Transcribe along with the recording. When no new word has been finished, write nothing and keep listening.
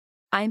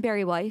I'm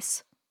Barry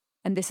Weiss,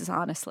 and this is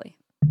Honestly.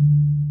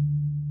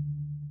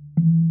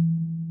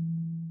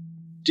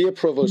 Dear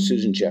Provost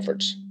Susan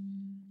Jeffords,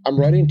 I'm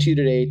writing to you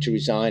today to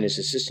resign as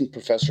Assistant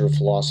Professor of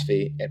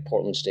Philosophy at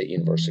Portland State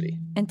University.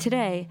 And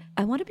today,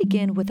 I want to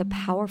begin with a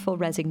powerful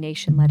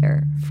resignation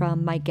letter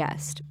from my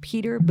guest,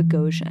 Peter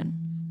Boghossian.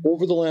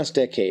 Over the last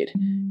decade,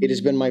 it has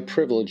been my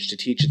privilege to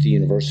teach at the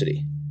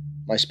university.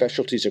 My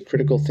specialties are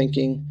critical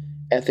thinking,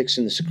 ethics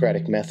and the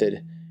Socratic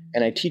method,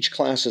 and I teach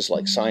classes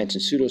like science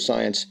and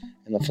pseudoscience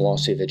and the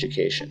philosophy of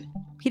education.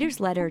 Peter's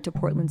letter to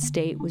Portland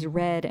State was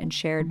read and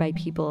shared by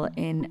people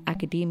in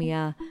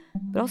academia,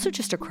 but also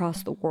just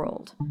across the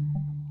world.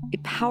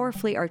 It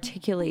powerfully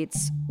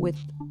articulates with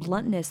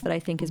bluntness that I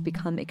think has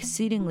become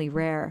exceedingly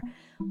rare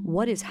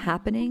what is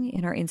happening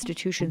in our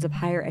institutions of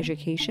higher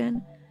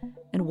education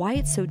and why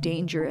it's so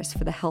dangerous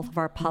for the health of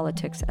our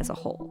politics as a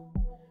whole.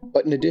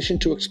 But in addition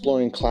to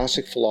exploring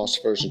classic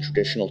philosophers and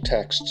traditional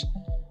texts,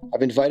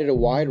 I've invited a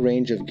wide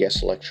range of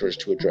guest lecturers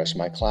to address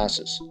my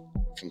classes,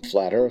 from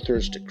flat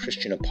earthers to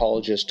Christian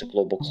apologists to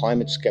global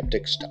climate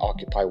skeptics to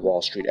Occupy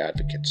Wall Street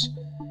advocates.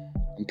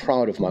 I'm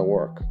proud of my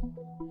work.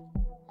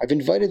 I've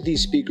invited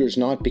these speakers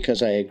not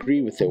because I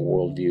agree with their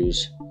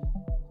worldviews,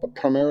 but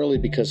primarily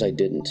because I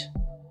didn't.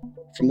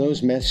 From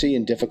those messy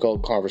and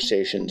difficult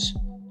conversations,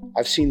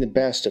 I've seen the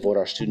best of what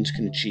our students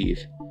can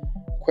achieve,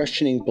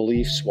 questioning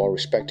beliefs while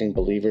respecting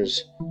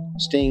believers,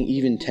 staying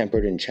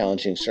even-tempered in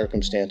challenging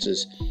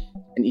circumstances,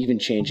 and even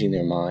changing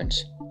their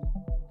minds.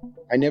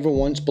 I never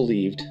once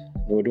believed,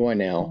 nor do I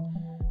now,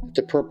 that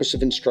the purpose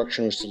of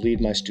instruction was to lead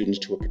my students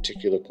to a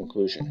particular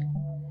conclusion.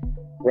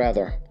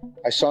 Rather,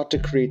 I sought to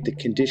create the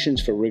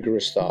conditions for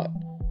rigorous thought,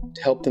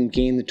 to help them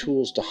gain the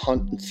tools to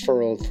hunt and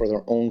furrow for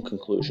their own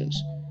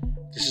conclusions.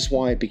 This is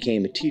why I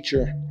became a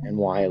teacher and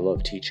why I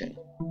love teaching.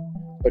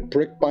 But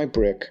brick by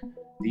brick,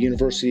 the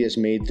university has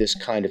made this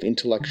kind of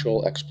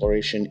intellectual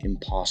exploration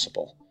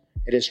impossible.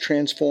 It has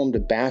transformed a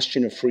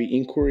bastion of free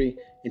inquiry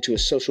into a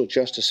social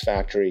justice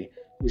factory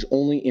whose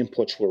only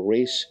inputs were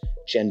race,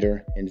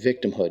 gender, and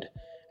victimhood,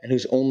 and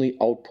whose only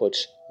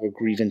outputs were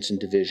grievance and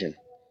division.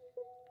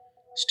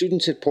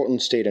 Students at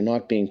Portland State are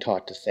not being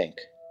taught to think.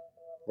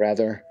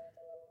 Rather,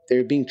 they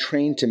are being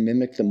trained to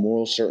mimic the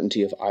moral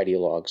certainty of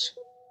ideologues.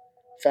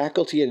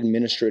 Faculty and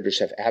administrators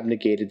have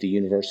abnegated the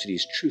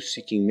university's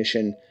truth-seeking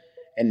mission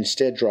and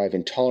instead drive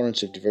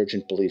intolerance of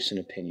divergent beliefs and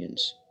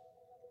opinions.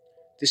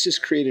 This has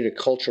created a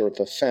culture of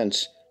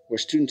offense where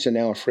students are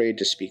now afraid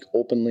to speak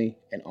openly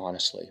and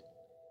honestly.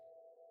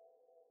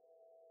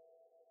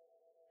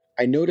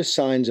 I noticed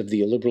signs of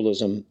the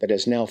illiberalism that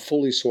has now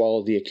fully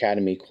swallowed the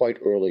academy quite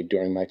early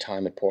during my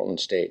time at Portland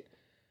State.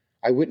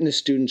 I witnessed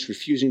students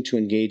refusing to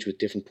engage with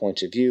different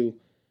points of view.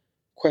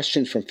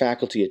 Questions from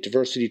faculty at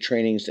diversity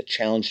trainings that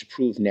challenged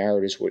approved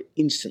narratives were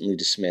instantly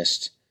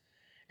dismissed.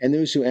 And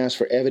those who asked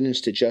for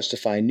evidence to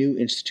justify new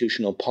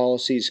institutional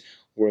policies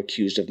were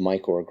accused of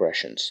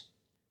microaggressions.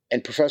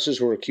 And professors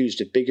were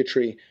accused of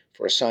bigotry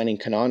for assigning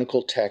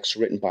canonical texts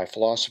written by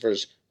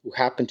philosophers who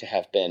happened to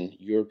have been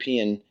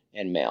European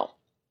and male.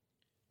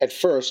 At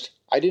first,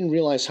 I didn't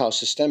realize how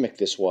systemic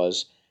this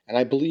was, and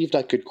I believed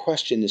I could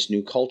question this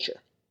new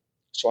culture.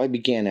 So I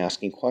began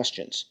asking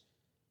questions.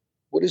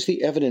 What is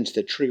the evidence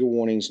that trigger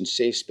warnings and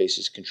safe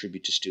spaces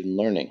contribute to student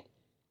learning?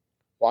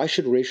 Why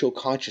should racial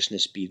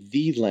consciousness be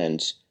the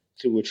lens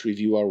through which we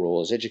view our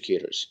role as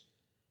educators?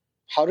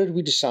 How did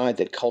we decide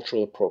that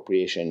cultural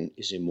appropriation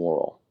is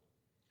immoral?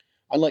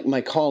 Unlike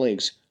my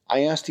colleagues,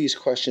 I asked these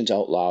questions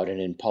out loud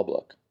and in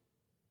public.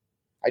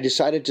 I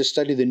decided to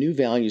study the new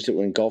values that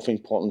were engulfing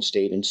Portland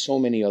State and so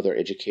many other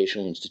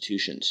educational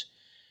institutions.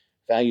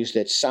 Values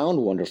that sound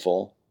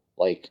wonderful,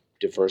 like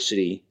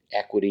diversity,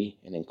 equity,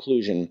 and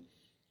inclusion,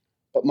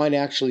 but might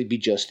actually be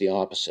just the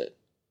opposite.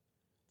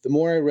 The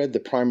more I read the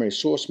primary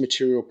source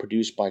material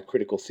produced by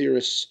critical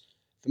theorists,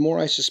 the more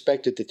I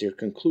suspected that their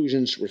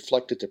conclusions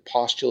reflected the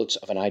postulates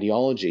of an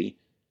ideology,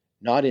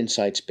 not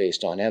insights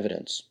based on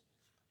evidence.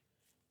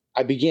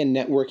 I began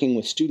networking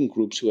with student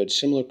groups who had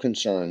similar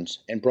concerns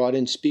and brought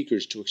in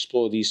speakers to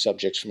explore these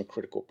subjects from a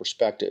critical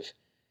perspective.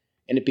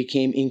 And it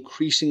became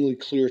increasingly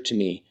clear to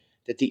me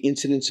that the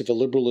incidents of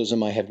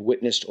illiberalism I had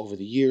witnessed over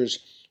the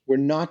years were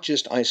not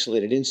just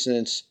isolated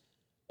incidents,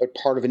 but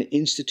part of an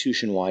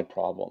institution-wide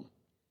problem.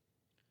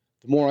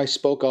 The more I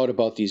spoke out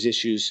about these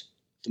issues,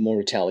 the more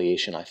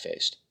retaliation I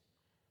faced.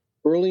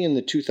 Early in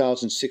the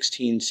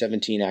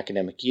 2016-17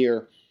 academic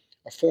year,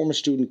 a former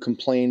student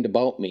complained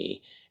about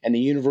me, and the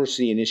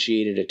university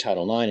initiated a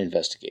Title IX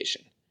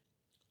investigation.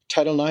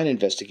 Title IX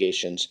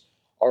investigations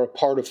are a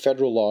part of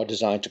federal law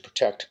designed to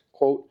protect,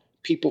 quote,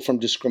 people from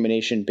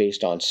discrimination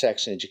based on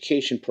sex and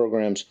education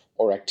programs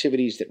or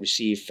activities that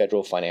receive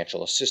federal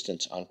financial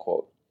assistance,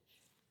 unquote.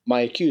 My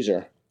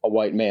accuser, a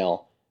white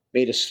male,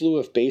 made a slew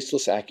of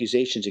baseless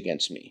accusations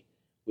against me,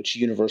 which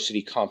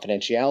university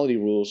confidentiality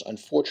rules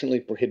unfortunately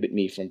prohibit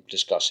me from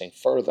discussing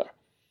further.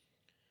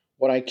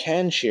 What I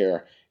can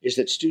share is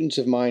that students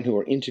of mine who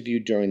were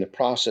interviewed during the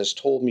process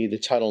told me the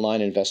Title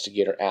IX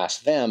investigator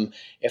asked them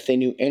if they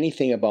knew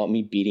anything about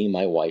me beating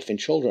my wife and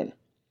children.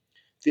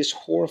 This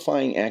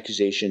horrifying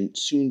accusation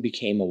soon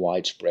became a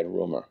widespread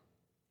rumor.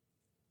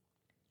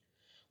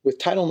 With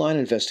Title IX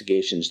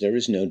investigations, there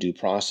is no due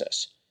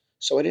process,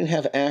 so I didn't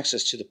have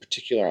access to the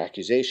particular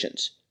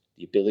accusations,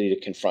 the ability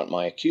to confront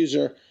my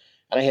accuser,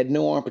 and I had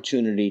no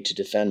opportunity to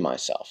defend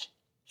myself.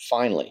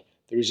 Finally,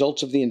 the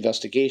results of the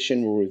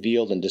investigation were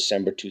revealed in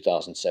December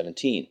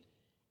 2017.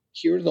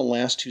 Here are the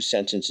last two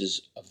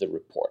sentences of the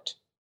report.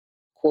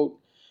 Quote,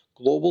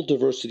 Global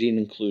Diversity and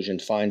Inclusion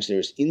finds there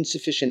is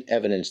insufficient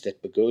evidence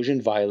that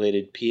Boghossian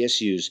violated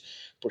PSU's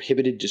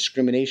prohibited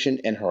discrimination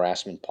and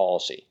harassment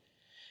policy.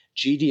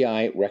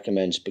 GDI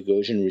recommends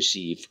Boghossian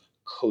receive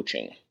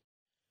coaching.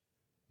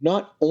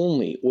 Not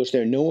only was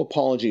there no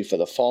apology for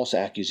the false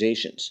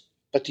accusations,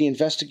 but the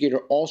investigator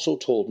also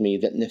told me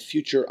that in the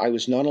future I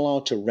was not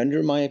allowed to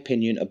render my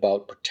opinion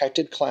about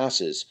protected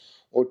classes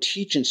or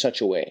teach in such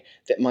a way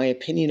that my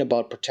opinion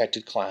about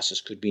protected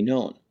classes could be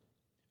known.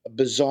 A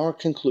bizarre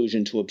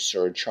conclusion to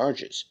absurd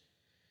charges.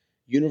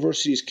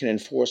 Universities can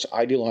enforce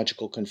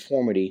ideological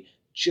conformity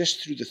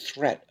just through the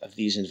threat of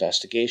these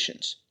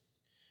investigations.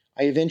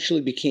 I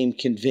eventually became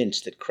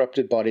convinced that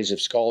corrupted bodies of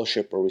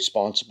scholarship were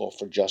responsible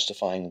for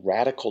justifying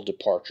radical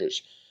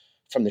departures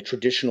from the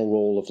traditional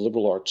role of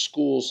liberal arts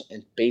schools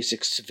and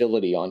basic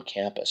civility on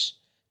campus.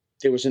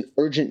 There was an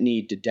urgent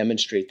need to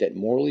demonstrate that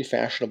morally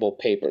fashionable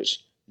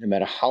papers, no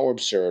matter how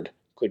absurd,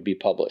 could be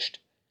published.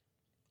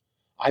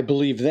 I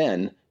believed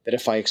then that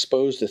if I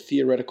exposed the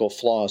theoretical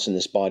flaws in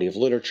this body of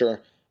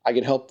literature, I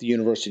could help the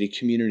university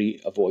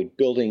community avoid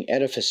building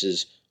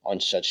edifices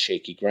on such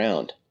shaky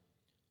ground.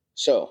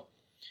 So,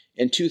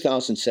 in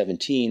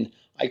 2017,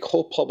 I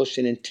co-published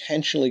an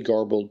intentionally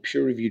garbled,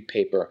 peer-reviewed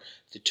paper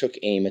that took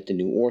aim at the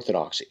new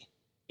orthodoxy.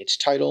 Its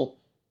title,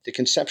 The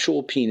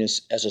Conceptual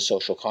Penis as a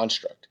Social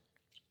Construct.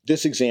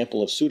 This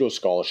example of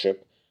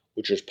pseudo-scholarship,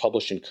 which was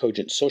published in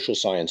Cogent Social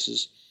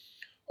Sciences,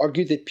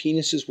 argued that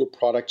penises were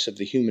products of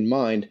the human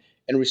mind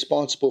and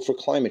responsible for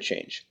climate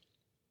change.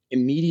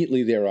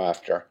 Immediately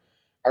thereafter,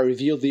 I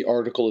revealed the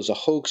article as a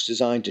hoax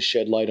designed to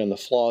shed light on the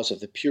flaws of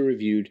the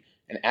peer-reviewed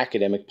and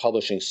academic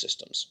publishing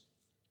systems.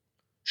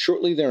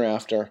 Shortly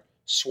thereafter,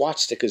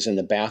 swastikas in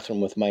the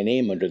bathroom with my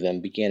name under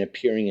them began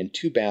appearing in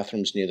 2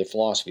 bathrooms near the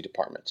philosophy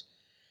department.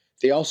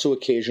 They also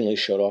occasionally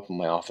showed up in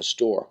my office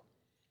door,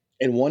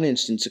 in one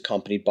instance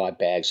accompanied by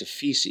bags of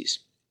feces.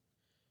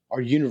 Our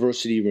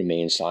university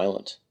remained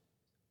silent.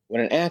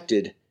 When it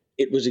acted,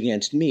 it was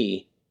against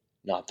me,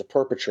 not the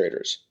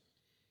perpetrators.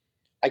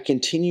 I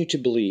continue to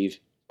believe,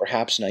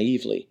 perhaps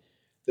naively,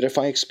 that if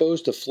I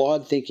exposed the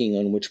flawed thinking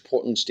on which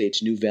Portland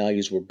State's new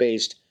values were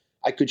based,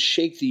 I could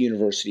shake the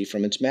university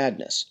from its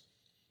madness.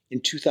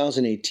 In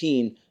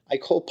 2018, I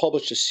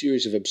co-published a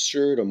series of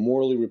absurd or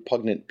morally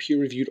repugnant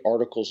peer-reviewed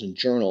articles in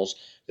journals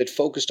that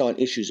focused on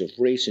issues of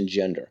race and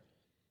gender.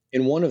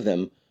 In one of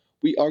them,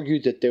 we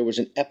argued that there was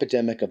an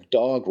epidemic of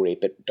dog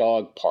rape at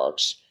dog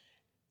parks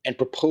and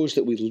proposed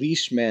that we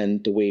leash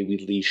men the way we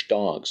leash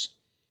dogs.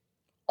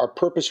 Our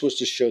purpose was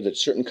to show that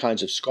certain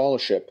kinds of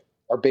scholarship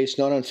are based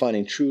not on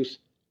finding truth,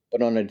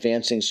 but on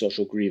advancing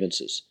social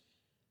grievances.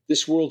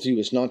 This worldview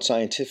is not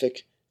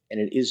scientific, and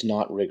it is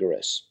not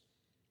rigorous.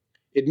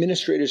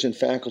 Administrators and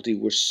faculty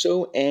were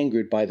so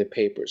angered by the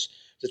papers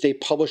that they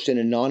published an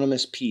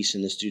anonymous piece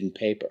in the student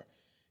paper,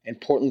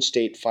 and Portland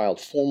State filed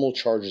formal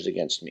charges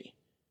against me.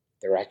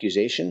 Their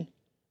accusation?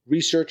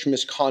 Research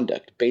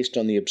misconduct based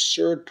on the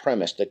absurd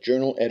premise that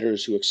journal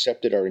editors who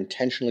accepted our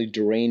intentionally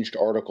deranged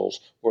articles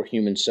were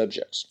human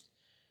subjects.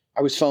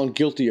 I was found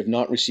guilty of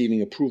not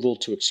receiving approval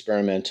to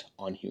experiment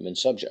on human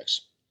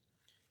subjects.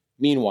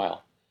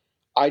 Meanwhile,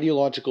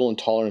 ideological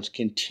intolerance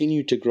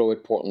continued to grow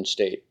at Portland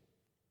State.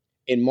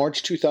 In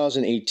March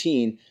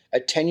 2018, a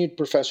tenured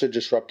professor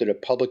disrupted a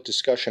public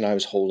discussion I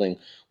was holding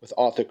with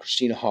author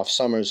Christina Hoff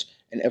Sommers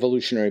and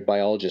evolutionary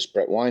biologist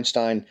Brett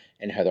Weinstein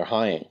and Heather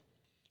Hying.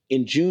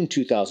 In June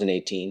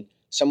 2018,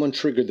 someone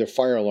triggered the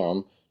fire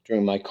alarm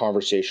during my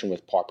conversation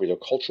with popular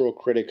cultural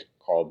critic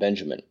Carl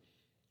Benjamin.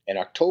 In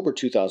October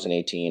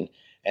 2018,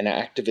 an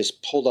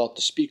activist pulled out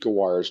the speaker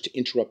wires to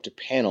interrupt a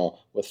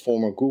panel with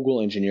former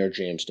Google engineer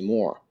James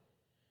Damore.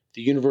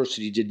 The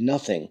university did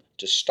nothing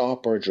to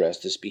stop or address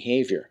this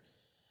behavior.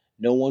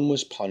 No one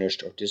was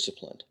punished or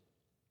disciplined.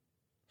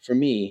 For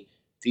me,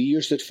 the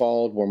years that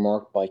followed were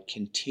marked by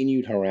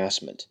continued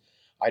harassment.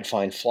 I'd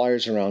find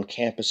flyers around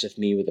campus of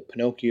me with a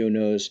Pinocchio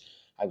nose.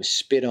 I was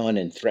spit on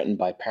and threatened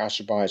by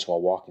passerbys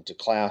while walking to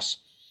class.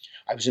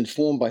 I was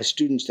informed by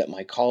students that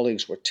my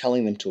colleagues were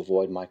telling them to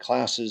avoid my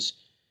classes.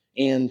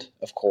 And,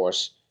 of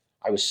course,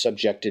 I was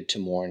subjected to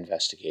more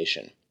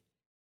investigation.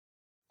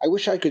 I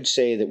wish I could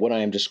say that what I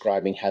am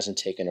describing hasn't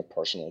taken a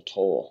personal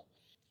toll,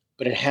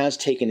 but it has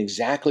taken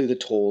exactly the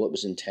toll it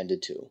was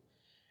intended to,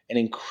 an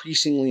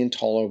increasingly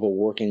intolerable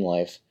working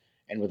life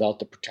and without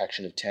the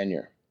protection of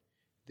tenure.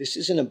 This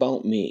isn't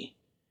about me.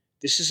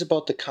 This is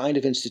about the kind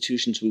of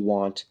institutions we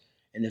want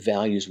and the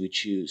values we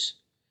choose.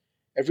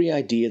 Every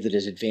idea that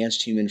has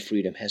advanced human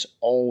freedom has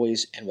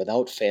always and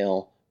without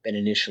fail been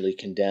initially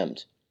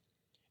condemned.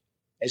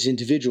 As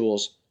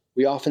individuals,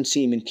 we often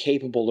seem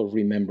incapable of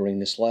remembering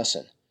this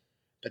lesson.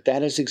 But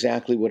that is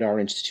exactly what our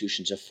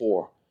institutions are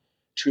for,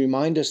 to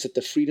remind us that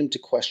the freedom to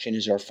question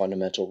is our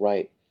fundamental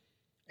right.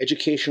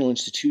 Educational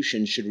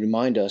institutions should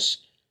remind us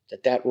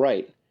that that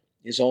right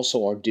is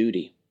also our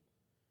duty.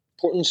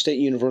 Portland State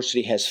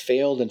University has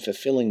failed in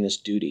fulfilling this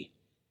duty.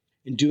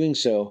 In doing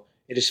so,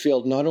 it has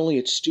failed not only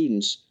its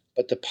students,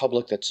 but the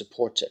public that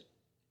supports it.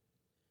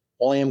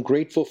 While I am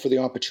grateful for the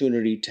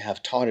opportunity to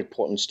have taught at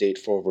Portland State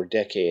for over a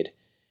decade,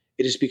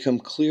 it has become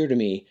clear to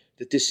me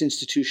that this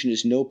institution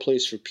is no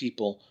place for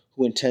people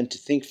who intend to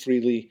think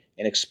freely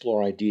and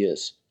explore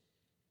ideas.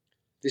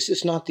 This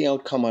is not the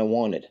outcome I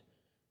wanted,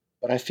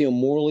 but I feel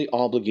morally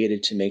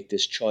obligated to make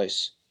this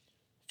choice.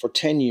 For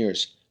 10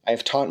 years, I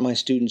have taught my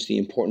students the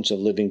importance of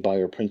living by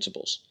our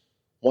principles.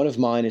 One of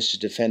mine is to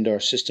defend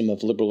our system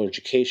of liberal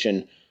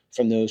education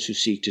from those who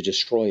seek to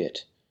destroy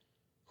it.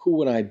 Who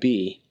would I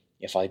be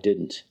if I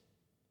didn't?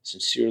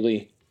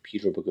 Sincerely,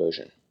 Peter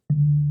Boghossian.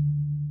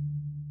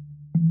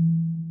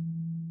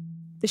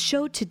 The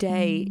show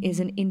today is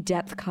an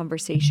in-depth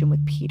conversation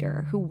with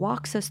Peter, who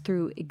walks us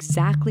through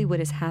exactly what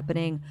is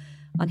happening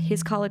on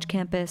his college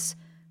campus,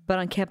 but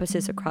on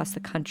campuses across the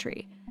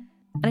country.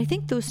 And I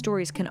think those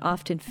stories can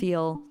often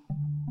feel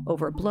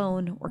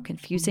overblown or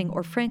confusing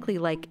or frankly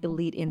like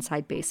elite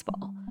inside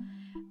baseball.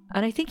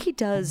 And I think he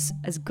does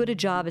as good a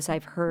job as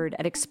I've heard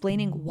at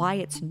explaining why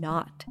it's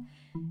not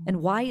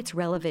and why it's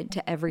relevant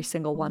to every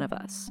single one of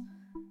us.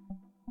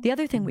 The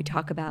other thing we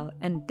talk about,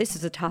 and this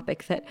is a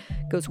topic that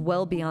goes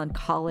well beyond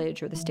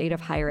college or the state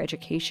of higher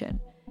education,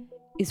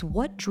 is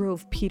what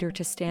drove Peter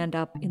to stand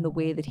up in the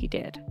way that he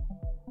did.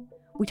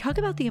 We talk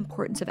about the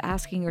importance of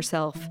asking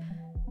yourself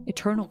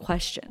eternal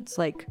questions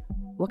like,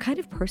 what kind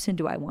of person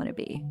do I want to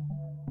be?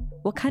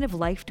 What kind of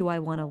life do I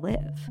want to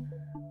live?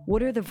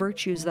 What are the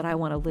virtues that I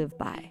want to live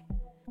by?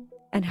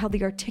 And how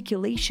the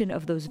articulation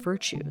of those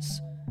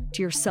virtues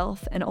to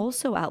yourself and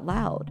also out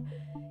loud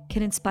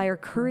can inspire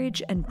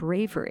courage and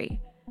bravery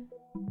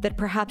that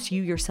perhaps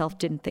you yourself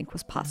didn't think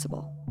was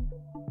possible.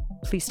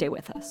 Please stay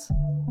with us.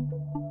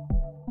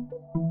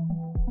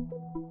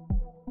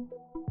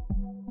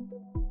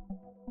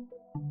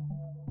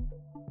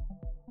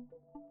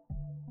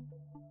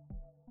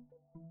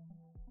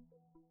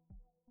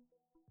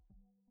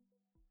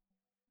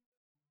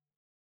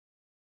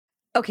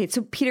 Okay,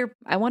 so Peter,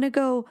 I want to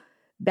go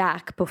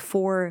back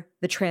before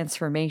the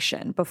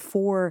transformation,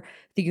 before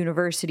the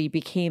university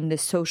became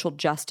this social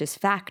justice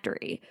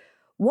factory.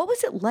 What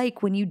was it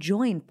like when you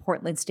joined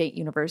Portland State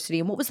University,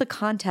 and what was the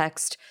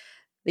context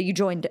that you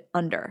joined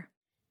under?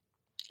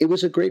 It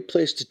was a great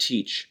place to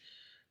teach.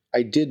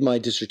 I did my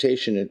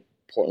dissertation at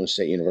Portland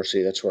State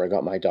University. That's where I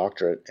got my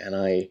doctorate, and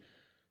I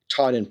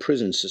taught in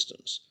prison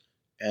systems.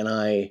 And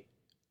I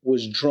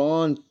was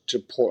drawn to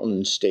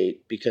Portland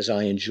State because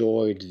I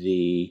enjoyed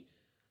the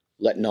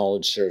let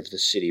knowledge serve the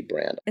city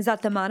brand. Is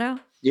that the motto?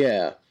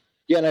 Yeah.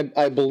 Yeah, and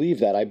I believe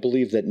that. I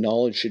believe that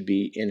knowledge should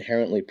be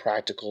inherently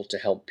practical to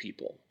help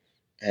people.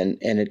 And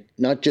it,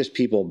 not just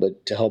people,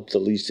 but to help the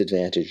least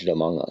advantaged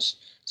among us.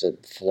 It's a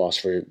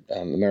philosopher,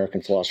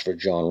 American philosopher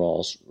John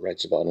Rawls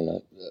writes about in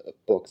a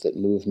book that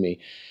moved me,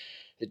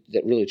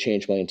 that really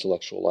changed my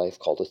intellectual life,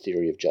 called The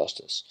Theory of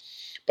Justice.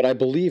 But I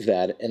believe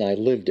that, and I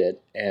lived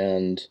it,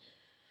 and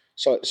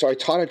so I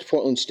taught at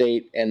Portland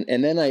State, and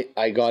then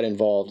I got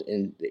involved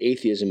in the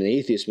atheism and the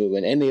atheist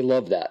movement, and they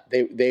loved that.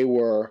 They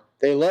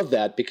loved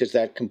that because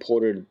that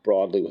comported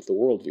broadly with the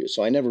worldview.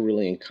 So I never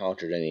really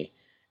encountered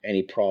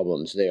any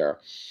problems there.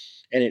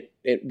 And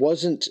it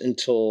wasn't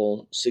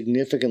until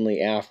significantly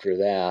after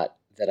that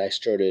I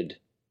started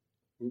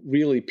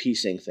really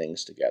piecing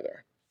things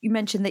together. You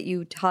mentioned that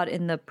you taught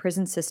in the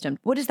prison system.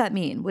 What does that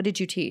mean? What did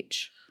you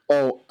teach?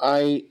 Oh,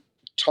 I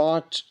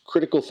taught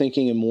critical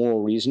thinking and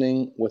moral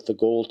reasoning with the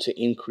goal to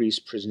increase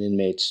prison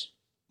inmates'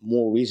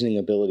 moral reasoning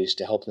abilities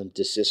to help them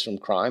desist from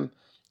crime,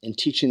 and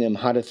teaching them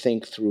how to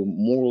think through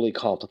morally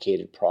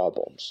complicated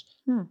problems.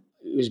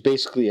 It was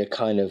basically a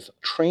kind of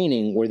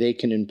training where they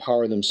can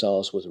empower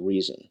themselves with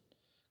reason.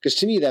 Because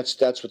to me, that's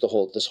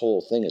what this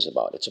whole thing is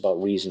about. It's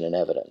about reason and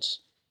evidence.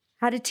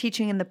 How did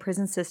teaching in the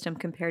prison system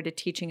compare to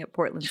teaching at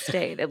Portland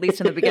State, at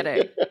least in the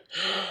beginning?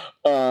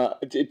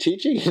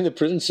 Teaching in the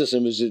prison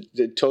system is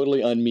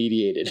totally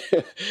unmediated.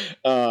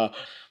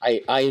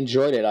 I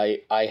enjoyed it.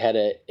 I had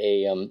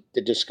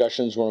the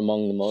discussions were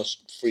among the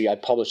most free. I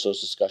published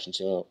those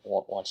discussions. Anyone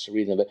wants to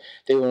read them, but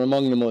they were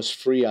among the most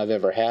free I've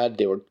ever had.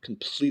 They were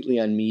completely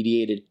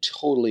unmediated,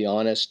 totally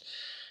honest.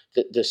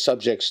 The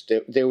subjects,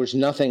 there was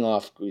nothing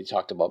off. We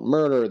talked about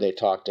murder. They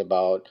talked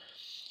about,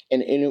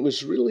 and it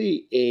was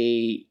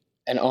really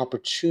an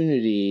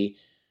opportunity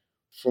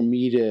for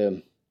me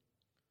to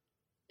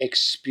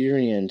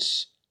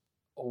experience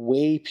a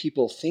way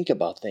people think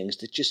about things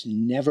that just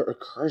never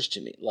occurs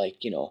to me.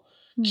 Like,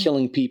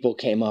 killing people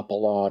came up a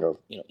lot, or,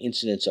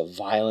 incidents of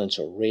violence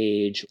or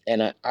rage.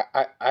 And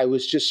I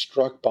was just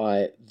struck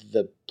by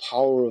the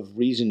power of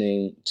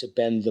reasoning to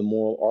bend the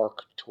moral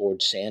arc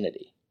towards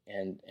sanity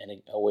and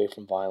away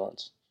from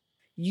violence.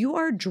 You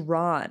are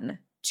drawn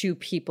to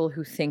people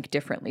who think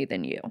differently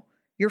than you.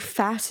 you're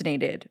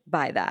fascinated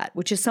by that,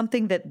 which is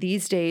something that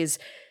these days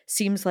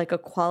seems like a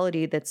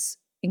quality that's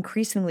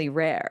increasingly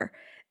rare.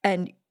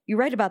 And you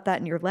write about that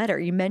in your letter.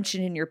 You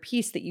mentioned in your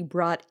piece that you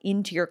brought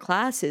into your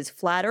classes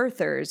flat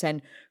earthers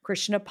and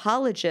Christian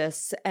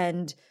apologists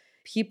and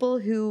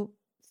people who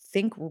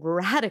think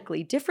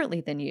radically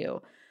differently than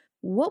you.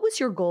 What was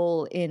your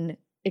goal in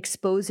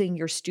exposing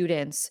your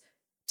students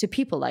to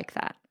people like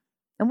that?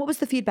 And what was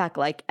the feedback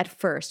like at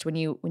first when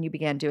you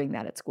began doing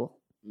that at school?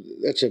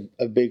 That's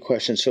a big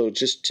question. So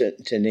just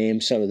to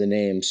name some of the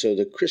names. So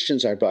the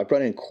Christians I brought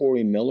in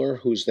Corey Miller,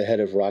 who's the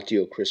head of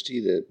Ratio Christi,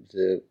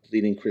 the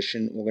leading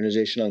Christian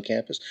organization on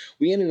campus.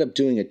 We ended up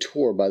doing a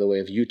tour, by the way,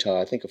 of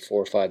Utah, I think a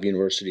 4 or 5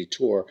 university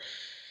tour,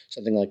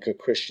 something like a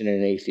Christian and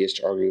an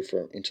atheist argue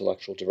for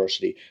intellectual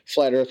diversity.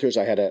 Flat Earthers,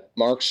 I had a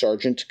Mark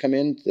Sargent come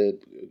in, the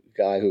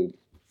guy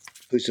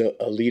who's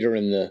a leader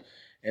in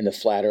the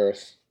Flat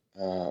Earth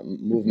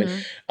movement.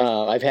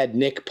 Mm-hmm. I've had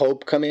Nick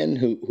Pope come in,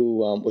 who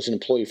was an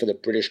employee for the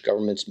British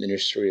government's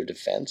Ministry of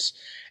Defense,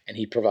 and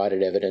he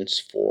provided evidence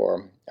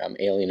for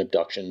alien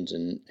abductions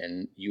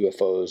and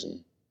UFOs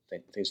and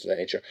things of that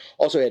nature.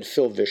 Also had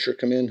Phil Vischer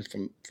come in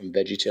from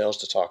VeggieTales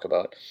to talk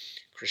about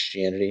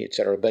Christianity,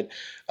 etc. But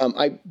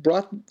I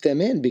brought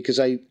them in because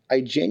I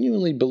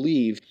genuinely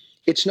believe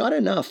it's not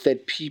enough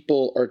that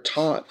people are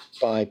taught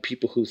by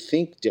people who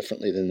think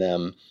differently than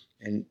them.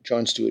 And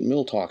John Stuart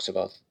Mill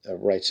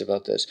writes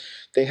about this.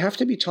 They have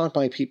to be taught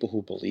by people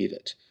who believe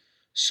it.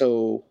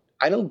 So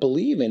I don't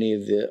believe any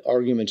of the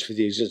arguments for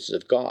the existence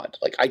of God.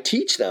 Like, I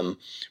teach them,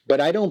 but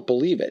I don't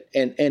believe it.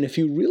 And if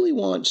you really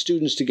want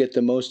students to get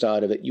the most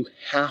out of it, you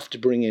have to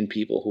bring in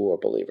people who are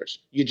believers.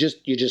 You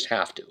just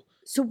have to.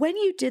 So when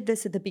you did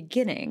this at the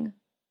beginning,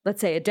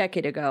 let's say a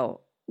decade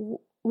ago,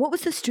 what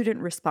was the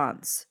student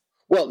response?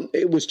 Well,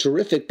 it was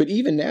terrific. But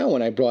even now,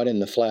 when I brought in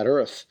the Flat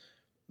Earth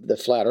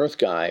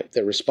guy,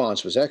 the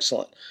response was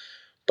excellent.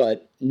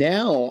 But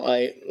now,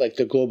 I like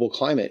the global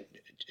climate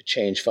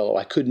change fellow,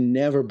 I could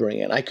never bring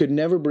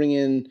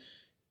in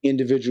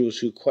individuals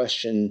who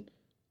question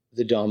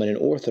the dominant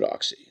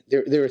orthodoxy.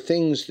 There are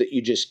things that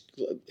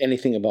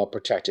anything about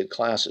protected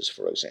classes,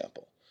 for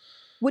example.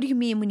 What do you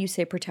mean when you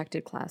say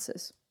protected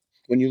classes?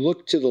 When you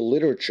look to the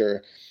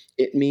literature,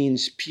 it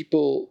means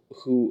people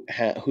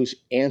whose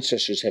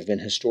ancestors have been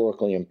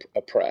historically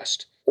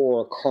oppressed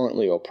or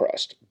currently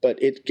oppressed.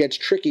 But it gets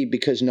tricky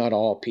because not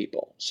all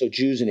people. So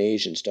Jews and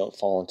Asians don't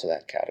fall into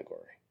that category.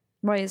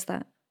 Why is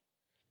that?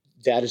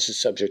 That is the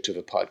subject of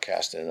a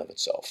podcast in and of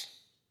itself.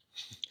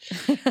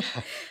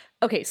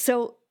 Okay,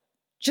 so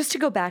just to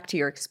go back to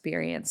your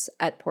experience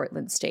at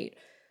Portland State,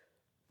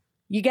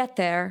 you get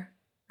there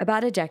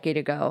about a decade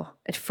ago.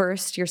 At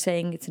first, you're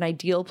saying it's an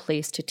ideal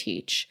place to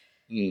teach.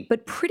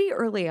 But pretty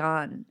early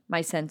on,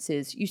 my sense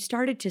is you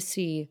started to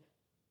see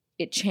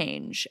it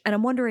change. And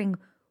I'm wondering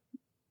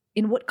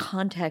in what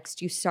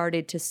context you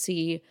started to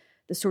see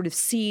the sort of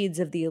seeds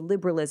of the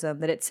illiberalism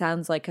that it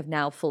sounds like have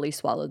now fully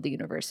swallowed the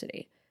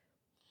university.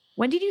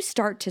 When did you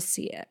start to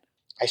see it?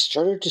 I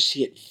started to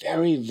see it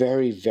very,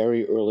 very,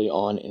 very early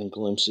on in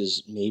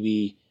glimpses.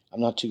 Maybe, I'm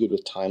not too good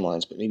with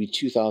timelines, but maybe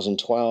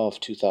 2012,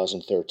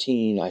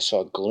 2013, I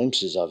saw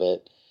glimpses of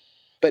it.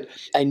 But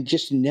I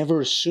just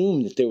never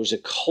assumed that there was a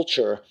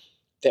culture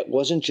that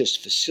wasn't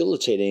just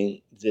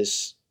facilitating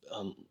this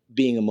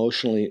being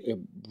emotionally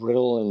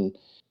brittle and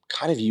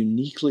kind of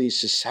uniquely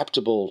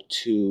susceptible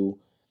to,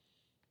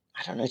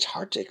 I don't know, it's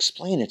hard to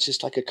explain. It's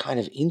just like a kind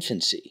of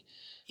infancy.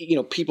 You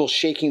know, people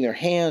shaking their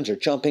hands or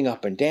jumping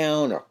up and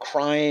down or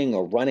crying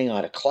or running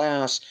out of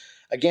class.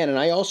 Again, and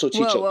I also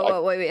teach...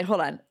 Wait, hold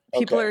on.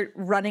 People are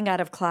running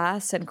out of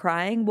class and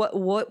crying? What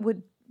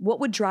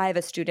would drive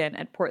a student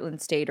at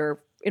Portland State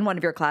or in one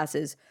of your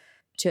classes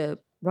to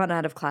run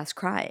out of class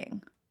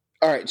crying?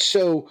 All right,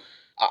 so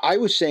I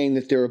was saying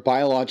that there are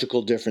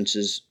biological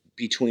differences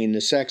between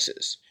the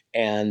sexes.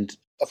 And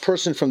a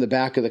person from the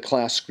back of the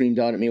class screamed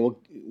out at me, well,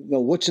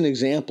 what's an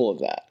example of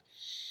that?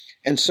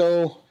 And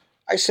so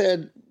I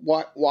said,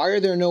 why are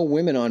there no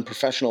women on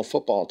professional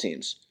football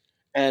teams?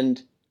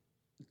 And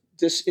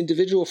this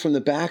individual from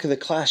the back of the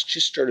class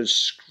just started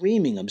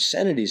screaming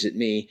obscenities at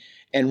me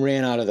and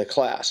ran out of the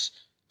class.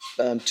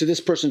 To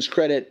this person's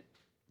credit,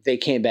 they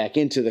came back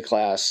into the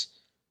class,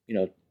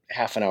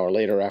 half an hour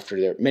later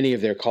after many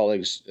of their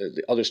colleagues,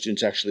 the other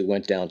students actually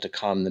went down to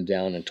calm them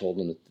down and told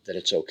them that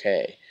it's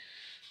okay.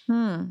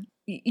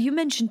 You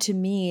mentioned to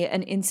me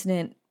an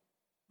incident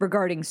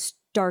regarding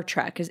Star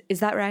Trek. Is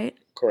that right?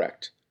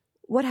 Correct.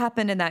 What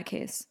happened in that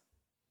case?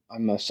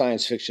 I'm a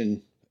science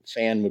fiction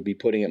fan, would be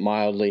putting it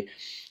mildly.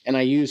 And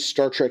I used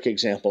Star Trek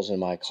examples in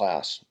my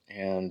class.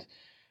 And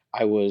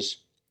I was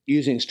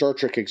using Star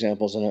Trek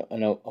examples, and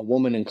a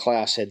woman in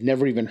class had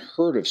never even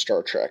heard of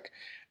Star Trek.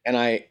 And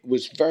I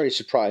was very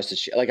surprised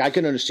that I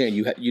could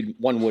understand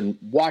one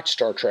wouldn't watch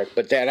Star Trek,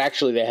 but that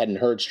actually they hadn't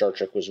heard Star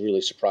Trek was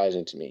really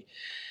surprising to me.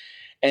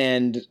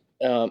 And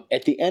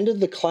at the end of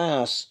the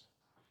class,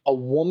 a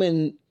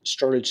woman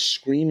started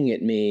screaming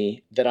at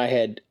me that I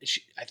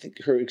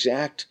think her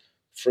exact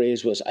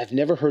phrase was, I've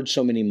never heard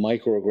so many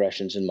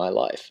microaggressions in my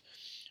life.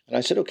 And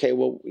I said, okay,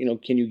 well,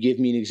 can you give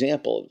me an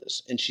example of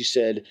this? And she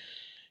said,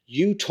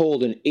 you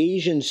told an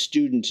Asian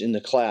student in the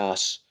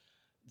class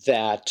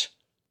that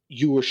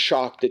you were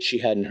shocked that she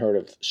hadn't heard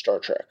of Star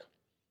Trek.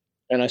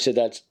 And I said,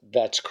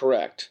 that's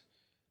correct.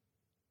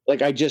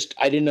 Like, I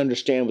didn't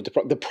understand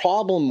what the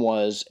problem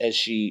was, as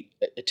she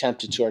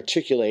attempted to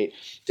articulate,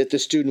 that the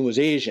student was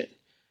Asian.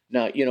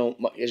 Now,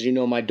 as you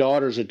know, my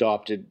daughter's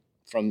adopted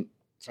from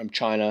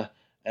China,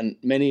 and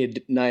many a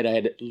night I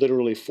had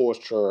literally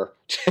forced her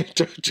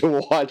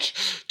to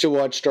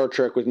watch Star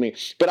Trek with me.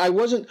 But I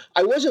wasn't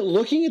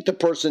looking at the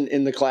person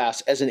in the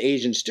class as an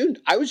Asian student.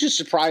 I was just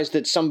surprised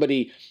that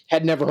somebody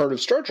had never heard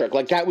of Star Trek.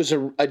 Like, that was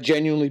a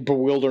genuinely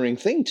bewildering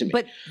thing to me.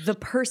 But the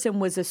person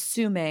was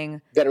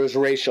assuming that it was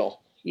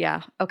racial.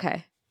 Yeah.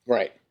 Okay.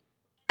 Right.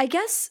 I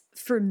guess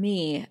for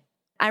me,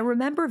 I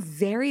remember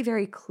very,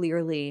 very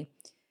clearly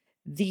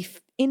the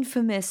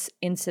infamous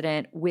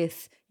incident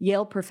with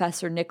Yale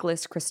professor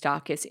Nicholas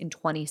Christakis in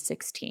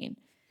 2016.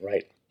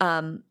 Right.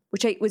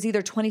 Which was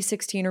either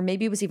 2016 or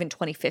maybe it was even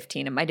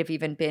 2015. It might have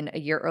even been a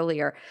year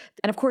earlier.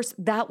 And of course,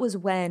 that was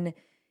when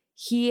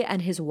he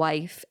and his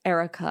wife,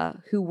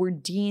 Erica, who were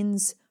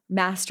dean's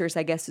masters,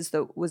 I guess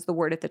was the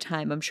word at the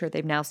time. I'm sure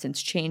they've now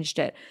since changed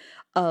it,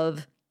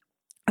 of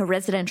a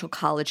residential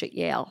college at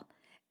Yale.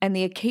 And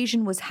the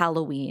occasion was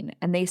Halloween.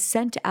 And they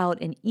sent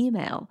out an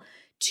email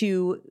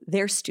to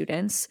their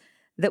students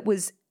that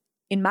was,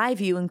 in my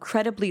view,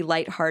 incredibly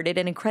lighthearted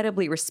and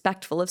incredibly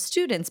respectful of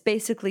students,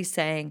 basically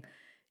saying,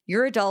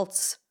 you're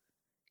adults,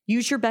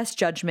 use your best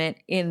judgment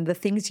in the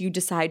things you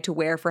decide to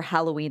wear for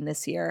Halloween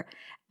this year,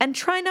 and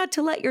try not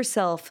to let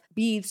yourself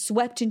be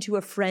swept into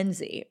a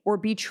frenzy or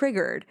be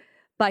triggered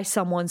by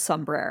someone's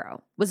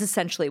sombrero, was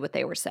essentially what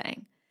they were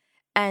saying.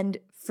 And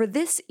for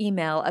this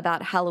email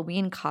about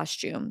Halloween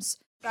costumes,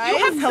 you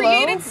have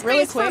created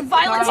space for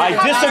violence. I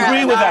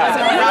disagree with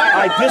that.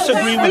 I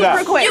disagree with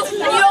that. You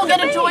don't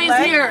get a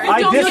choice here.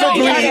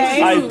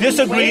 I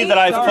disagree that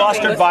I've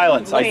fostered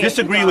violence. I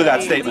disagree with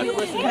that statement.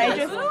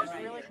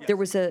 There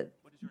was a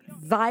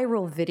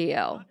viral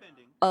video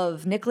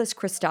of Nicholas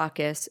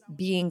Christakis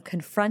being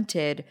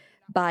confronted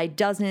by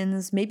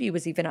dozens, maybe it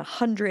was even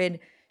 100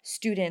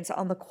 students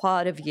on the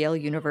quad of Yale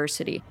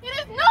University. It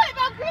is not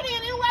about creating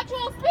an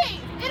intellectual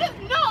space. It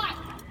is not.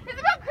 It's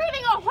about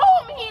creating a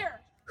home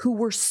here. Who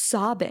were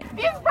sobbing.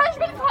 These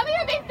freshmen come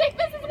here, they think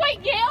this is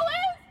what Yale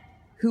is?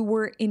 Who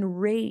were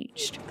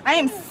enraged. I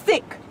am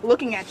sick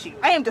looking at you.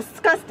 I am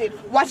disgusted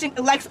watching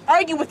Lex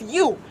argue with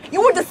you.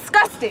 You were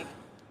disgusting.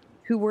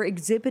 Who were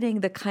exhibiting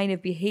the kind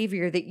of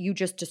behavior that you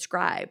just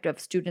described, of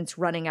students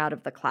running out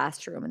of the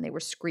classroom, and they were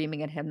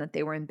screaming at him that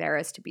they were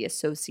embarrassed to be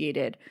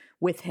associated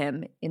with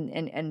him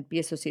and be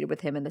associated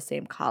with him in the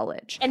same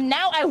college. And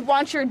now I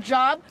want your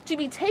job to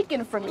be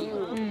taken from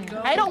you.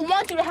 I don't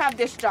want you to have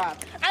this job.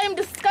 I am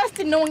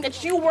disgusted knowing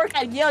that you work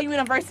at Yale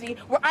University,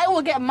 where I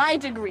will get my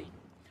degree.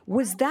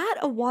 Was that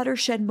a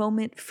watershed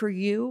moment for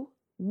you?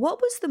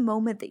 What was the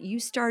moment that you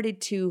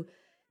started to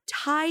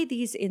tie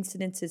these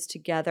incidences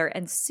together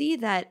and see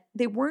that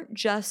they weren't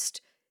just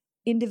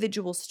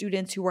individual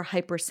students who were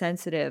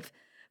hypersensitive,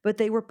 but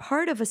they were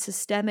part of a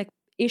systemic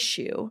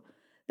issue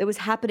that was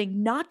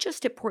happening not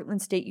just at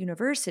Portland State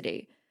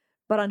University,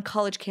 but on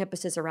college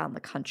campuses around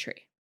the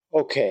country?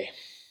 Okay,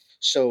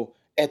 so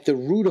at the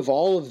root of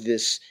all of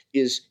this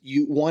is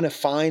you want to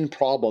find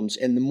problems,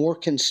 and the more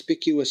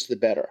conspicuous, the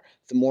better.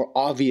 The more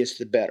obvious,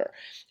 the better.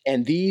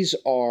 And these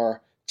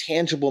are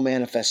tangible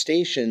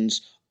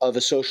manifestations of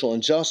a social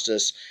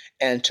injustice,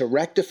 and to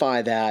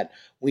rectify that,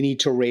 we need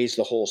to raise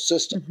the whole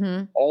system.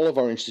 Mm-hmm. All of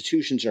our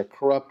institutions are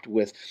corrupt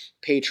with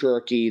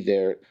patriarchy,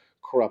 they're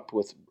corrupt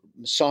with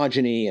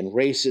misogyny and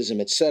racism,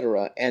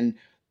 etc., and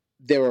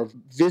there are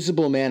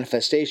visible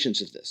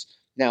manifestations of this.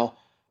 Now,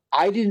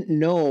 I didn't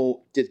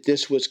know that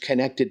this was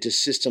connected to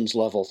systems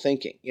level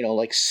thinking.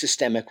 Like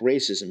systemic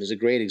racism is a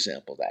great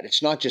example of that.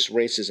 It's not just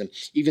racism,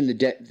 even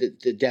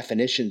the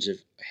definitions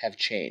have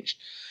changed.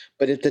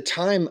 But at the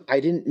time, I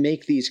didn't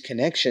make these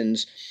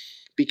connections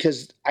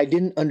because I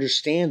didn't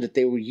understand that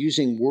they were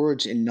using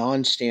words in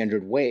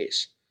non-standard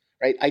ways,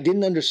 right? I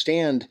didn't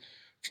understand,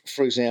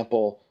 for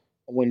example,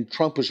 when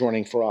Trump was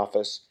running for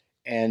office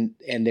and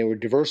there were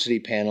diversity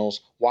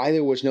panels, why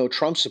there was no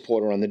Trump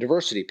supporter on the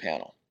diversity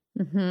panel.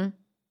 Mm-hmm.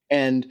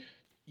 And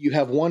you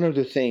have one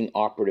other thing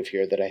operative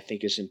here that I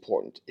think is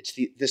important. It's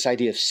this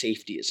idea of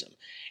safetyism.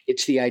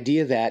 It's the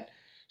idea that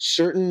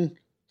certain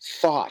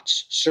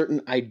thoughts,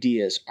 certain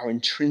ideas are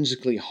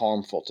intrinsically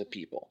harmful to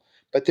people,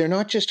 but they're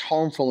not just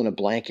harmful in a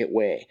blanket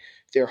way.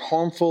 They're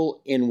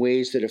harmful in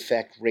ways that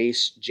affect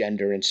race,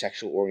 gender, and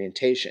sexual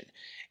orientation.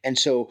 And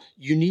so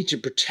you need to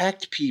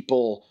protect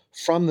people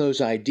from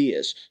those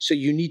ideas. So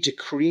you need to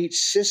create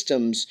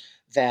systems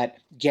that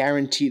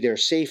guarantee their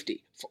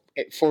safety.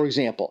 For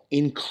example,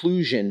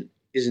 inclusion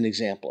is an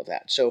example of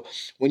that. So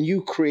when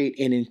you create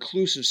an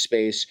inclusive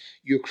space,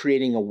 you're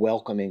creating a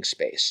welcoming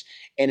space.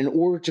 And in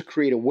order to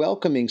create a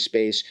welcoming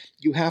space,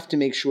 you have to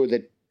make sure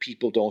that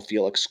people don't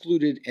feel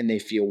excluded and they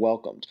feel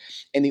welcomed.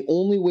 And the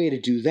only way to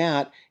do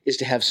that is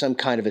to have some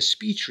kind of a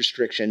speech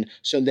restriction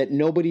so that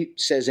nobody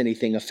says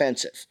anything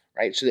offensive,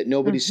 right? So that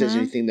nobody says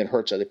anything that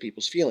hurts other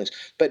people's feelings.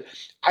 But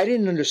I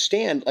didn't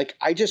understand. Like,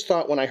 I just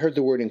thought when I heard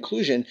the word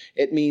inclusion,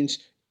 it means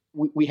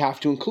we have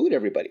to include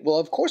everybody. Well,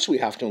 of course we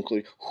have to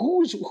include.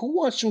 Who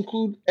wants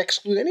to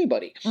exclude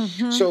anybody?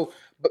 So,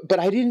 but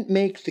I didn't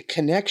make the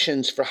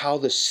connections for how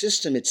the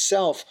system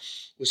itself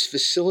was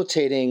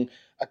facilitating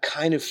a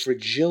kind of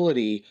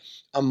fragility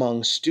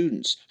among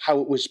students, how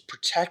it was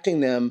protecting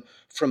them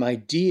from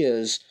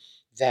ideas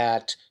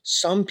that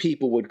some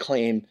people would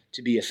claim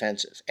to be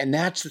offensive. And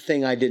that's the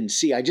thing I didn't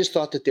see. I just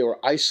thought that there were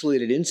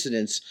isolated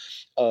incidents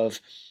of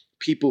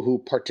people who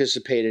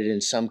participated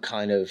in some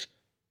kind of,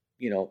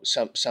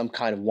 some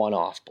kind of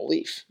one-off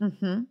belief.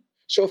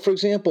 So, for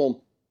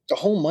example, the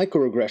whole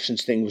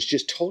microaggressions thing was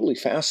just totally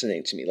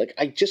fascinating to me. Like,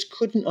 I just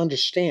couldn't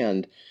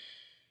understand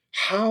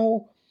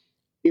how,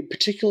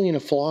 particularly in a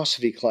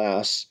philosophy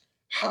class,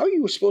 how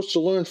you were supposed to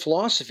learn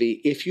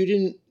philosophy if you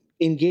didn't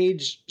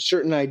engage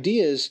certain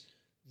ideas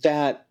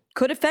that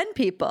could offend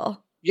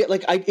people. Yeah,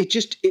 like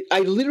I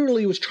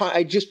literally was trying.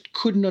 I just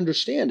couldn't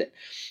understand it.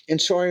 And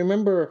so I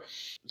remember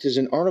there's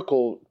an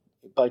article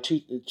by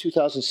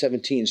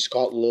 2017,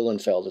 Scott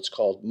Lilienfeld. It's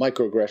called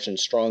 "Microaggressions: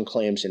 Strong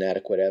Claims,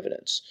 Inadequate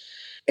Evidence."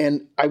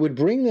 And I would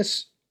bring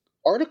this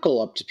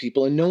article up to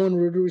people, and no one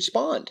would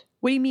respond.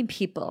 What do you mean,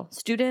 people?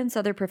 Students,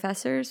 other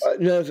professors?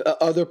 No,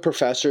 other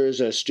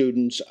professors,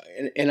 students,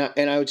 and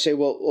I would say,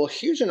 well,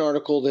 here's an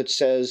article that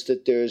says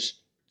that there's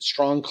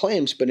strong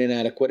claims but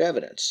inadequate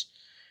evidence,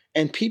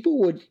 and people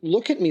would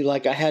look at me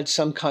like I had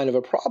some kind of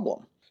a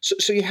problem.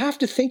 So you have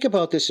to think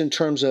about this in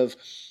terms of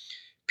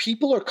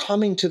people are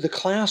coming to the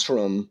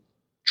classroom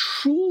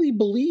truly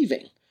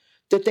believing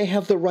that they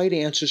have the right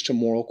answers to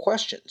moral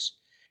questions,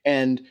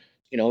 and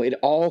it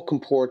all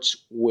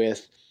comports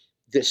with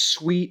this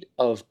suite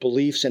of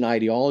beliefs and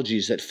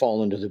ideologies that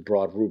fall under the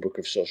broad rubric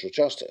of social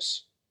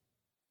justice.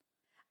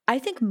 I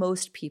think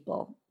most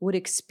people would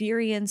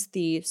experience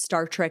the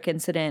Star Trek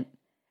incident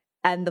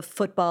and the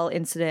football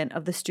incident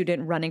of the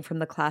student running from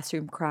the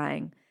classroom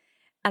crying.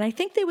 And I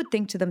think they would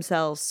think to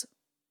themselves,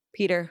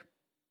 Peter,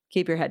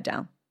 keep your head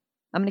down.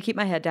 I'm going to keep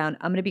my head down.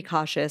 I'm going to be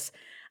cautious.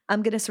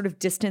 I'm going to sort of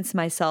distance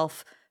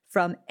myself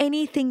from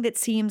anything that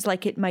seems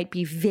like it might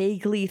be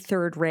vaguely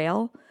third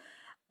rail.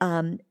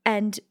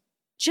 And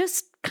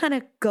just kind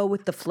of go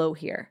with the flow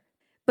here.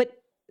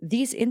 But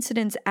these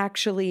incidents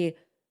actually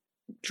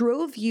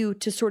drove you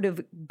to sort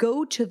of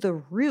go to the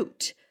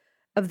root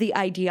of the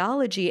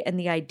ideology and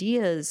the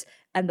ideas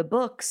and the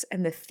books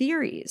and the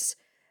theories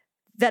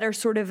that are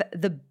sort of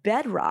the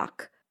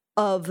bedrock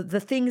of the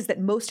things that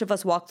most of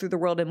us walk through the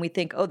world and we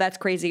think, oh, that's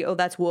crazy, oh,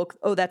 that's woke,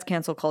 oh, that's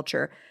cancel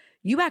culture.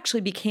 You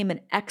actually became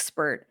an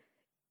expert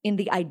in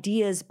the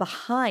ideas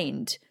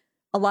behind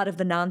a lot of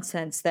the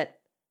nonsense that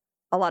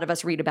a lot of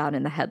us read about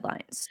in the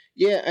headlines.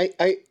 Yeah,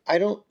 I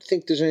don't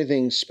think there's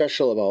anything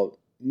special about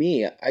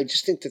me. I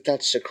just think that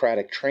that's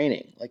Socratic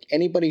training. Like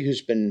anybody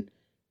who's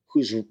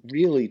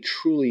really,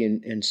 truly,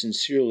 and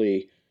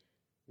sincerely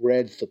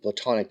read the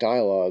Platonic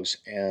dialogues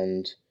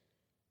and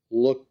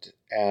looked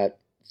at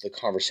the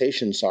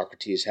conversations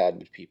Socrates had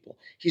with people,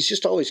 he's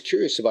just always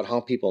curious about how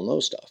people know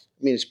stuff.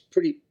 I mean, it's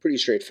pretty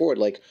straightforward.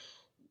 Like,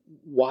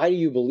 why do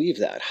you believe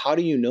that? How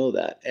do you know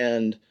that?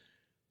 And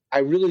I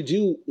really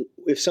do.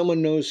 If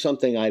someone knows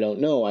something I don't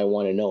know, I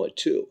want to know it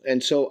too.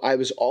 And so I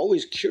was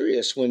always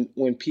curious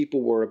when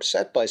people were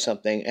upset by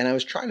something, and I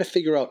was trying to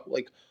figure out,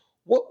 like,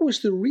 what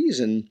was the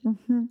reason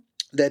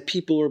that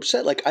people were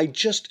upset? Like, I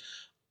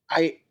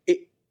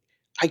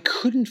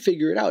couldn't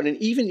figure it out. And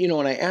even,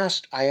 when I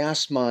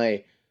asked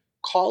my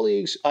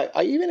colleagues,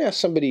 I even asked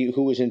somebody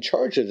who was in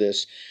charge of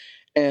this,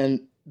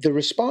 and the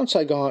response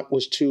I got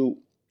was to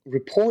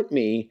report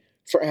me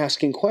for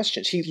asking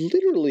questions. He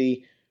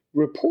literally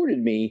reported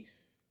me,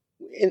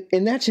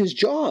 and that's his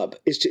job,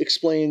 is to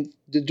explain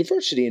the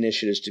diversity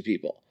initiatives to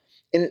people.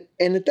 And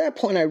at that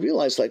point, I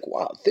realized, like,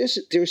 wow,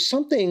 there's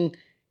something,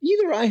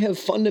 either I have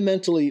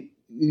fundamentally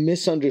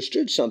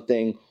misunderstood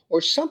something,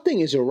 or something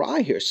is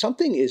awry here.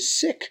 Something is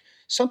sick.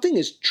 Something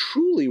is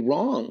truly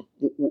wrong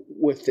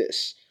with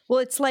this. Well,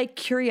 it's like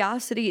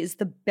curiosity is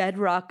the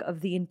bedrock of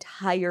the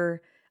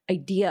entire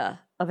idea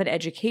of an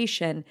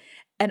education.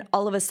 And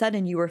all of a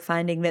sudden, you were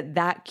finding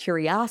that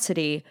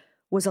curiosity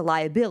was a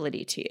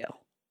liability to you.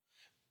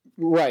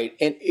 Right.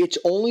 And it's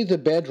only the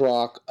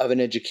bedrock of an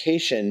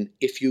education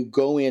if you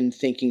go in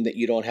thinking that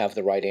you don't have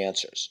the right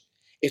answers.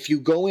 If you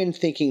go in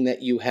thinking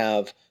that you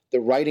have the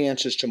right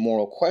answers to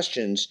moral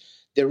questions,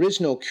 there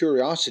is no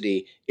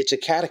curiosity. It's a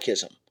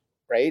catechism,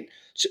 right?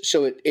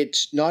 So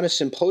it's not a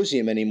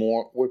symposium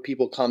anymore where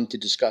people come to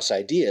discuss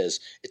ideas.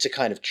 It's a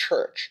kind of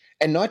church.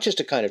 And not just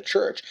a kind of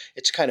church.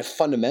 It's a kind of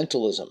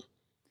fundamentalism.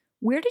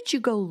 Where did you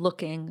go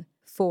looking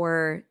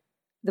for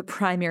the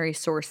primary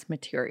source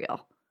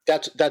material?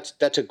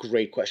 That's a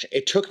great question.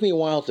 It took me a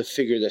while to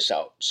figure this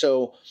out.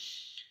 So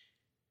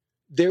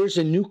there's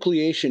a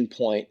nucleation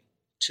point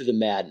to the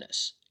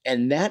madness.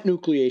 And that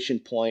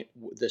nucleation point,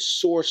 the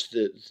source,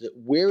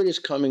 where it is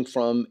coming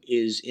from,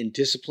 is in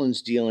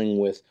disciplines dealing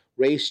with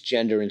race,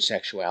 gender, and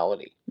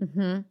sexuality.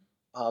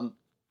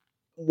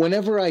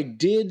 Whenever I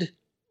did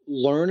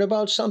learn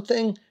about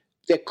something,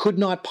 that could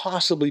not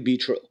possibly be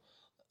true.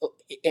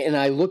 And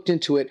I looked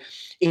into it.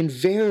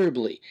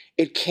 Invariably,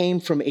 it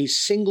came from a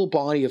single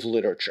body of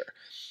literature.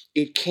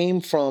 It came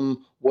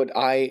from what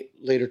I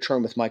later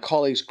termed with my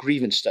colleagues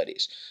grievance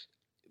studies,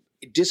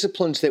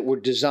 disciplines that were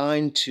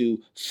designed to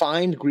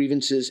find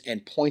grievances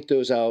and point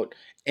those out.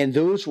 And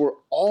those were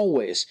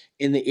always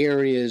in the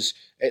areas,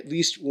 at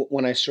least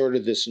when I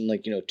started this in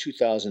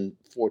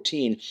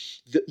 2014,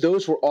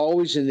 those were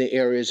always in the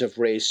areas of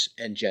race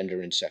and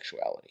gender and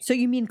sexuality. So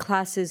you mean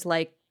classes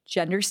like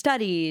gender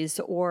studies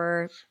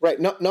or... Right.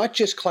 Not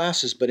just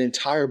classes, but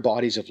entire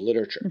bodies of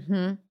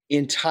literature,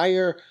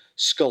 entire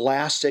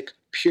scholastic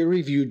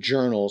peer-reviewed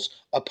journals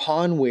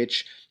upon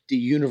which the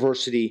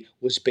university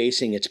was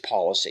basing its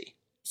policy.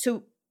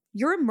 So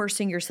you're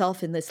immersing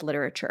yourself in this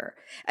literature,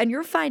 and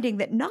you're finding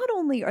that not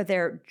only are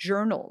there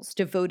journals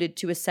devoted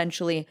to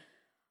essentially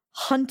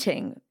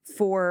hunting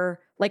for,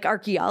 like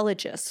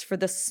archaeologists, for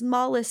the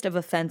smallest of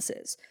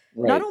offenses.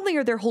 Right. Not only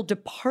are there whole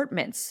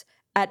departments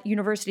at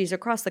universities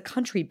across the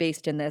country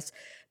based in this,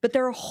 but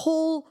there are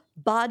whole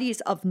bodies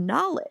of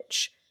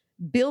knowledge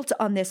built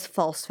on this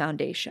false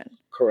foundation.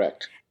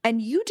 Correct.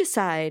 And you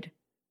decide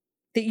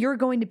that you're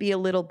going to be a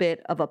little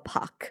bit of a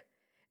puck,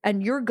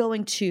 and you're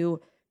going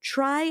to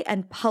try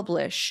and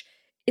publish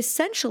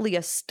essentially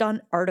a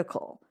stunt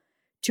article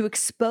to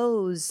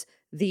expose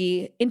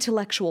the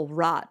intellectual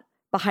rot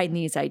behind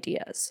these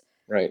ideas.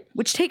 Right.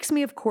 Which takes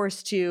me, of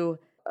course, to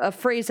a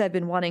phrase I've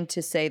been wanting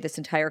to say this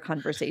entire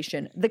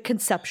conversation, the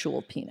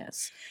conceptual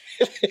penis.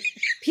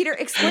 Peter,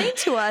 explain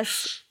to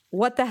us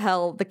what the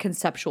hell the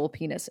conceptual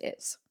penis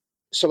is.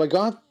 So I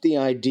got the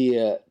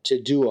idea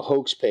to do a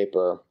hoax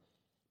paper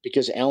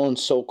because Alan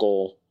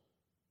Sokol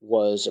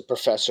was a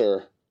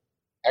professor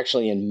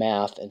actually in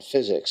math and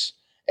physics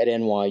at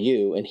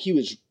NYU, and he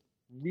was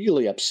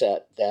really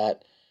upset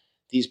that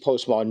these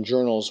postmodern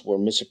journals were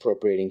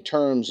misappropriating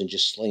terms and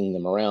just slinging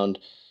them around.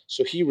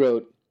 So he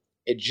wrote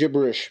a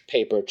gibberish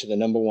paper to the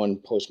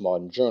 #1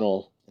 postmodern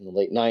journal in the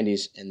late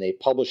 90s, and they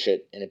published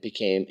it, and it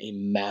became a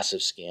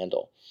massive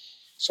scandal.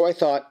 So I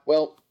thought,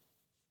 well,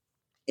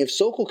 if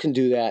Sokol can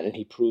do that and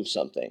he proves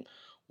something,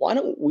 why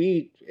don't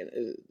we,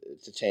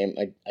 at the time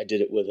I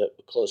did it with a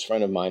close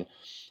friend of mine,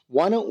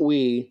 why don't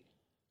we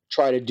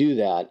try to do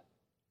that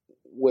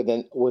with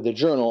a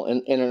journal?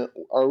 And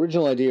our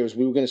original idea was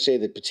we were going to say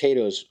that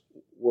potatoes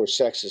were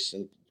sexist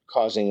and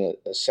causing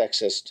a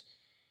sexist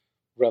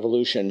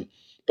revolution,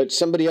 but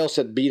somebody else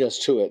had beat us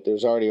to it.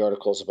 There's already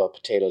articles about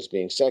potatoes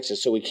being sexist.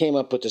 So we came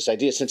up with this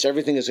idea, since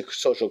everything is a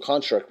social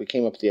construct, we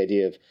came up with the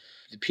idea of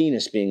the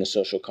penis being a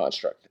social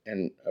construct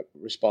and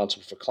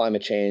responsible for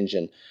climate change.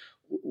 And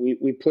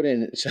we put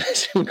in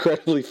some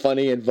incredibly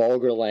funny and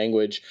vulgar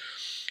language,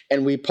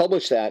 and we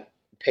published that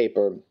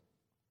paper.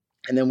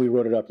 And then we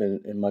wrote it up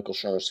in Michael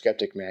Shermer's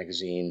Skeptic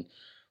magazine,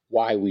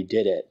 why we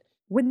did it.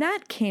 When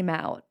that came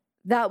out,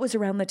 that was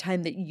around the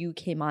time that you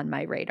came on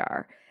my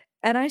radar.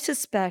 And I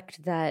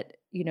suspect that,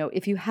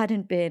 if you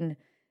hadn't been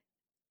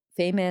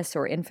famous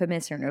or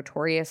infamous or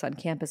notorious on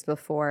campus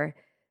before,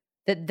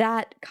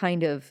 that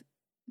kind of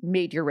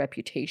made your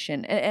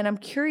reputation. And I'm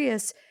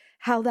curious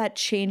how that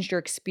changed your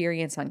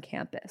experience on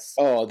campus.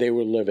 Oh, they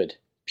were livid.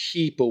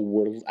 People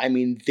were,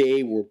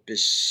 they were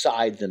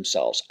beside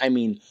themselves.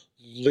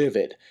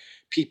 Livid.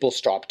 People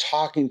stopped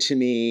talking to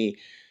me.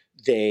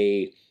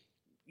 They,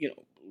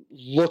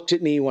 looked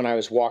at me when I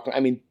was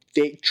walking.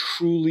 They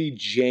truly,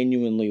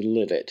 genuinely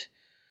livid.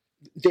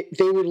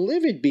 They were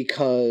livid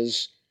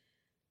because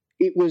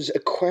it was a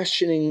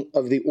questioning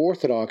of the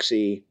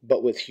orthodoxy,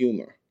 but with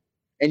humor.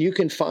 And you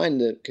can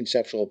find the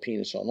conceptual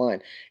penis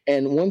online.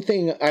 And one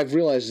thing I've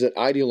realized is that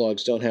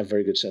ideologues don't have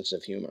very good sense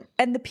of humor.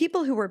 And the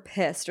people who were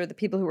pissed, or the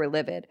people who were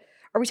livid,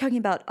 are we talking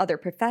about other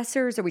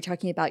professors? Are we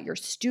talking about your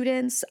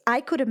students?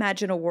 I could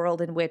imagine a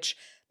world in which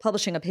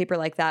publishing a paper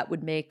like that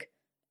would make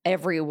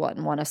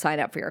everyone want to sign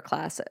up for your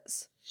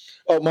classes.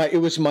 Oh,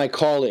 it was my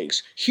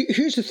colleagues.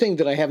 Here's the thing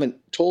that I haven't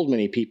told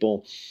many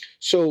people.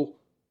 So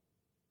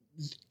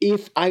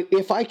if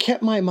I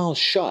kept my mouth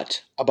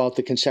shut about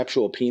the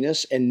conceptual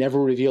penis and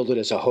never revealed it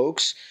as a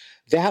hoax,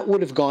 that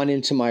would have gone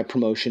into my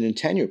promotion and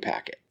tenure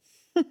packet.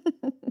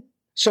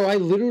 So I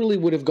literally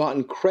would have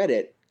gotten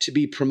credit to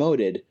be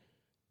promoted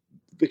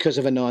because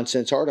of a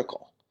nonsense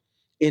article,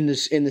 in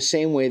the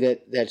same way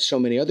that so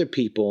many other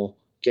people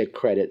get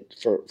credit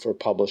for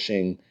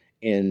publishing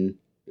in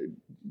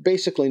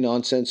basically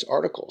nonsense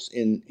articles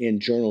in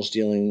journals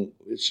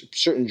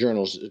certain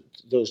journals,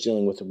 those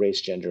dealing with race,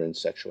 gender, and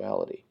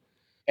sexuality.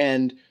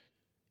 And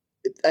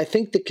I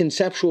think the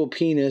conceptual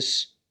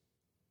penis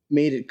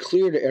made it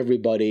clear to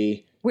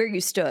everybody where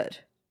you stood.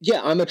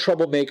 Yeah, I'm a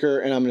troublemaker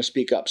and I'm going to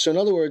speak up. So in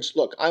other words,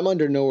 look, I'm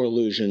under no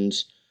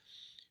illusions.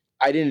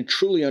 I didn't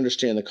truly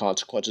understand the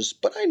consequences,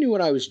 but I knew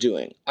what I was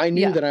doing. I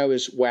knew that I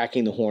was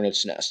whacking the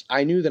hornet's nest.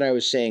 I knew that I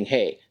was saying,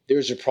 hey,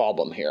 there's a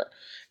problem here.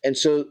 And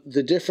so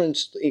the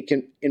difference,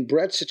 in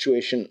Brett's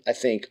situation, I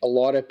think a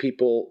lot of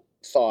people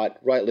thought,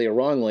 rightly or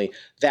wrongly,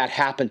 that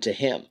happened to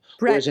him.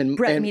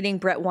 Brett meeting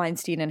Brett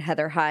Weinstein and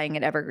Heather Hying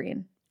at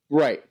Evergreen.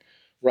 Right.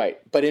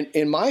 But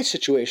in my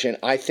situation,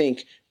 I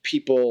think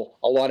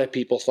a lot of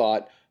people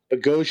thought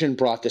Boghossian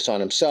brought this on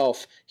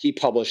himself. He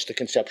published The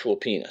Conceptual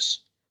Penis.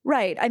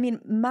 Right. I mean,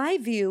 my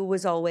view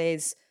was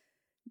always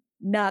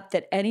not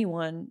that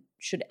anyone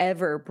should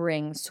ever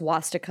bring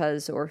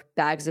swastikas or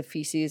bags of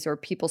feces or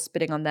people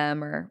spitting on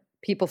them or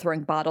people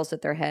throwing bottles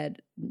at their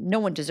head. No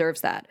one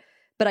deserves that.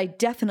 But I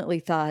definitely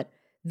thought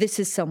this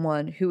is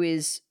someone who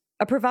is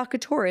a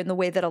provocateur in the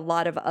way that a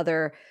lot of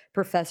other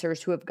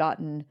professors who have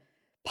gotten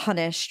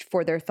punished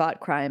for their thought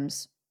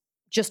crimes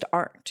just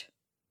aren't.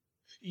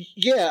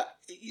 Yeah.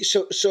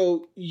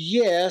 So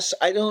yes,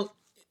 I don't.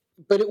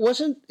 But it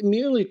wasn't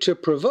merely to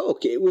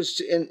provoke. It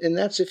was, and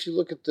that's if you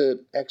look at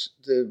the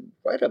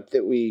write-up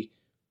that we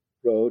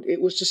wrote,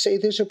 it was to say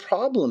there's a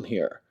problem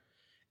here.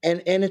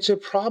 And it's a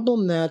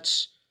problem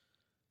that's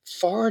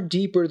far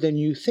deeper than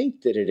you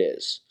think that it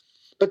is.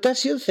 But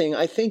that's the other thing.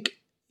 I think,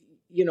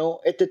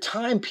 at the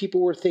time,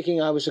 people were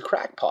thinking I was a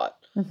crackpot.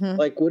 Mm-hmm.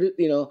 Like,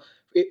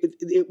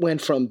 it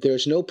went from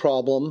there's no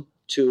problem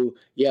to,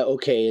 yeah,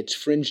 okay, it's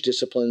fringe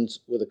disciplines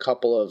with a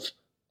couple of,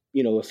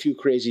 a few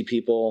crazy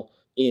people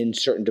in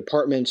certain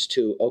departments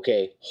to,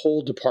 okay,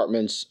 whole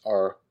departments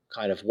are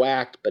kind of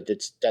whacked, but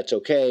that's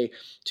okay,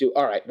 to,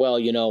 all right, well,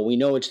 we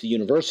know it's the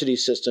university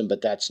system,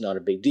 but that's not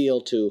a big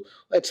deal, to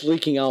it's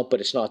leaking out, but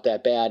it's not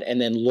that bad.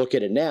 And then look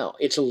at it now.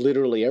 It's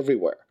literally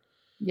everywhere.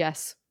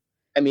 Yes.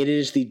 I mean, it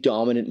is the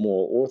dominant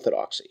moral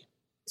orthodoxy.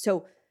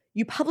 So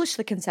you published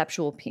The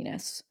Conceptual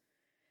Penis.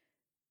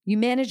 You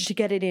managed to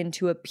get it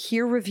into a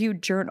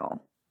peer-reviewed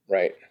journal.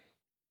 Right.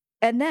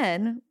 And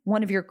then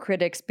one of your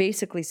critics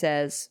basically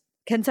says,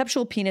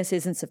 Conceptual Penis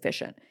isn't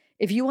sufficient.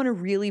 If you want to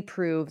really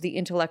prove the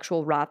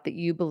intellectual rot that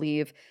you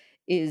believe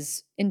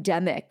is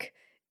endemic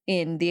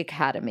in the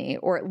academy,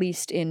 or at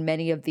least in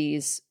many of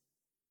these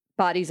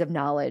bodies of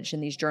knowledge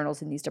in these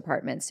journals in these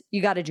departments,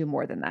 you got to do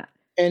more than that.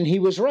 And he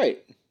was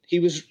right.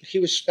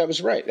 That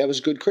was right. That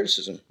was good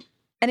criticism.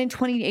 And in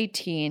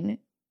 2018,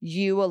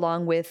 you,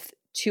 along with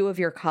two of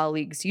your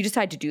colleagues, you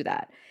decided to do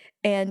that.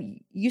 And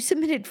you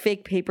submitted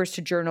fake papers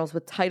to journals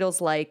with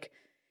titles like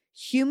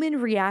Human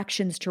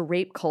Reactions to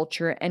Rape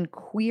Culture and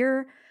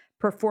Queer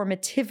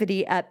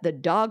Performativity at the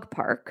Dog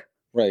Park.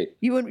 Right.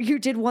 You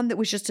did one that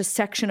was just a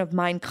section of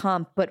Mein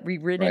Kampf, but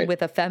rewritten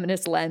with a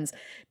feminist lens.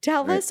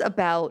 Tell us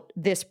about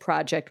this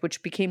project,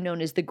 which became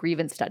known as the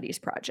Grievance Studies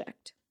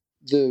Project.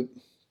 The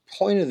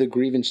point of the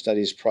Grievance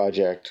Studies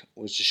Project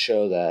was to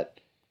show that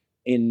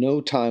in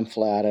no time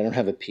flat, I don't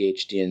have a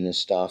PhD in this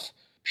stuff,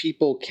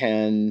 people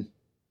can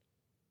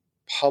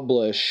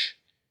publish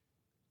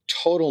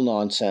total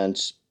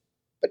nonsense,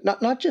 but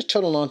not just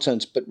total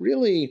nonsense, but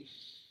really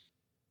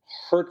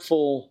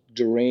hurtful,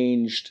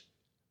 deranged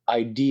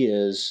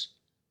ideas,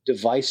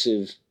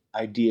 divisive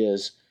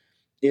ideas,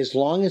 as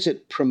long as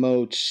it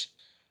promotes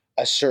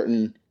a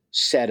certain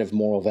set of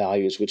moral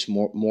values, which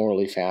are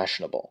morally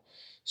fashionable.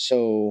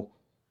 So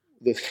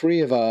the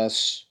three of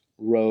us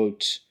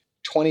wrote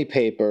 20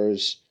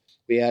 papers.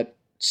 We had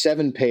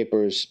 7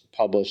 papers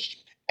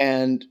published.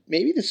 And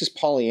maybe this is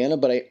Pollyanna,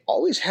 but I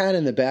always had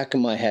in the back of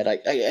my head,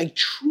 I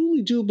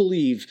truly do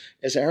believe,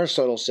 as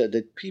Aristotle said,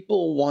 that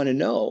people want to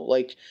know.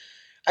 Like,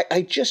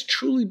 I just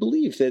truly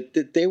believe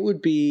that there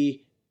would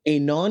be a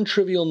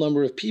non-trivial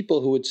number of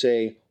people who would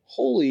say,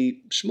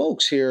 holy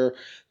smokes, there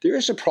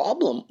is a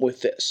problem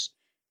with this.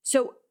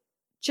 So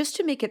just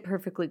to make it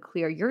perfectly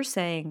clear, you're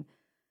saying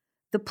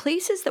the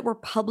places that were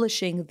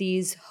publishing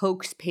these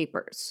hoax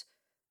papers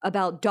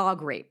about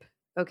dog rape,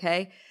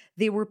 okay,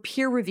 they were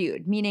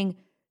peer-reviewed, meaning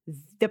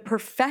the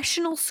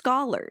professional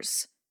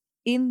scholars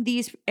in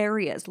these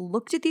areas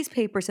looked at these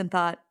papers and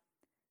thought,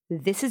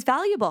 this is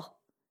valuable.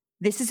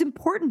 This is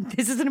important.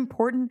 This is an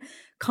important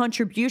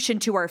contribution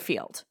to our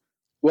field.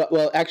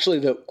 Well, actually,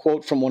 the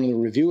quote from one of the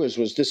reviewers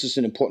was, this is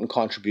an important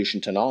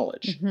contribution to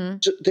knowledge. Mm-hmm.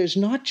 So there's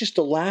not just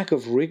a lack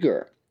of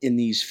rigor in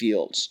these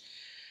fields.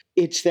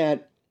 It's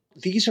that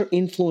these are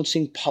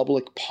influencing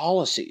public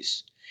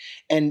policies.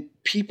 And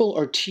people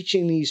are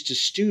teaching these to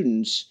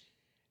students.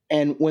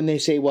 And when they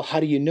say, well,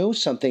 how do you know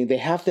something? They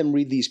have them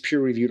read these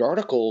peer-reviewed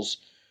articles,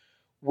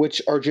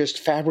 which are just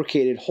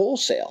fabricated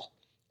wholesale.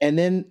 And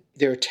then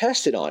they're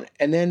tested on it.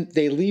 And then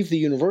they leave the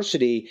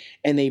university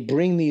and they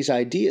bring these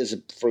ideas,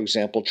 for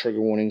example, trigger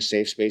warnings,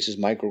 safe spaces,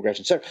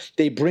 microaggressions, etc.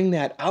 They bring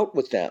that out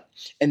with them.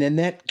 And then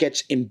that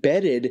gets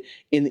embedded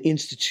in the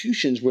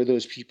institutions where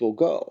those people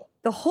go.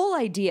 The whole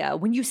idea,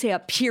 when you say a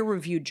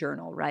peer-reviewed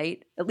journal,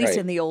 right, at least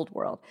in the old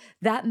world,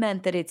 that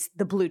meant that it's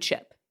the blue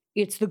chip.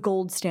 It's the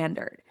gold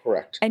standard.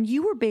 Correct. And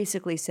you were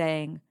basically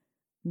saying,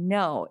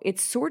 no,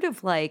 it's sort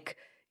of like,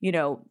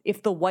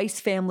 if the Weiss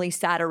family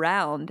sat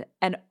around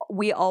and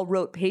we all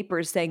wrote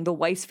papers saying the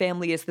Weiss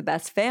family is the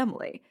best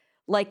family.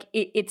 Like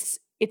it's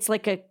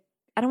like I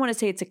don't want to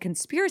say it's a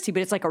conspiracy,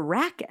 but it's like a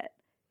racket.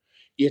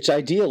 It's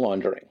idea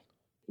laundering.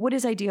 What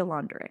is idea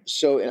laundering?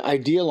 So in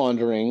idea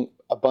laundering,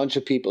 a bunch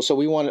of people.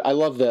 So I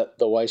love the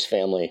Weiss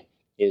family.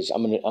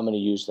 I'm gonna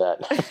use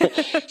that.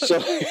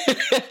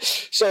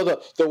 so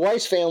the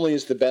Weiss family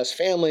is the best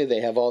family.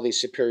 They have all these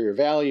superior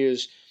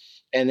values,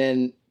 and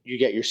then you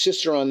get your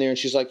sister on there and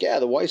she's like, yeah,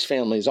 the Weiss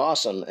family is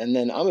awesome. And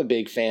then I'm a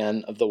big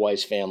fan of the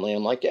Weiss family.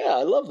 I'm like, yeah,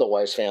 I love the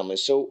Weiss family.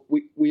 So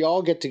we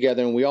all get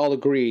together and we all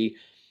agree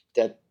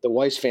that the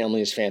Weiss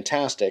family is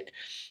fantastic.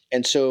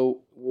 And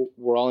so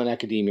we're all in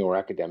academia, we're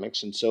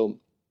academics. And so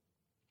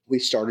we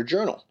start a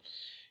journal.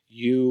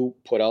 You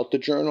put out the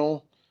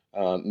journal.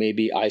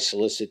 Maybe I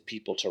solicit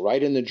people to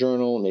write in the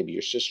journal. Maybe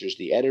your sister's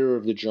the editor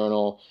of the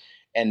journal.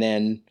 And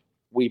then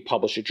we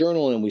publish a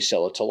journal and we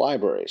sell it to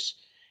libraries.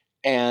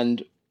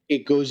 And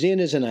it goes in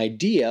as an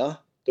idea,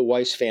 the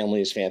Weiss family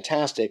is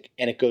fantastic,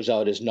 and it goes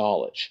out as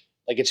knowledge.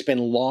 Like it's been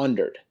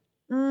laundered.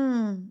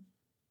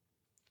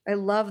 I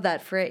love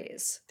that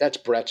phrase. That's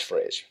Brett's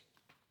phrase.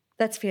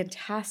 That's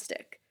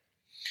fantastic.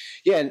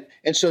 Yeah,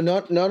 and so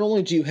not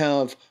only do you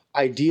have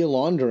idea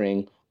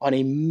laundering on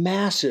a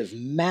massive,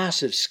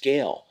 massive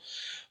scale,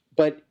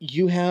 but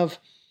you have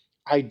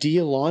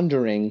idea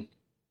laundering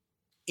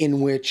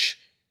in which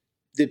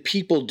the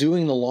people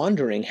doing the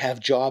laundering have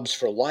jobs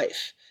for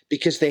life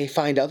because they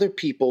find other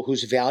people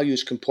whose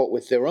values comport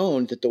with their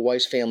own, that the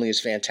Weiss family is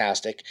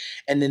fantastic,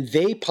 and then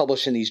they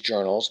publish in these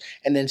journals,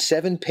 and then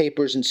 7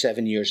 papers in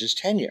 7 years is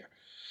tenure.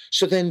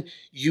 So then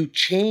you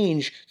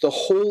change, the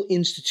whole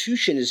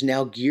institution is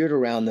now geared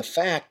around the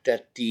fact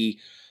that the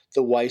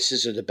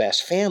Weisses are the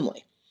best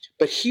family.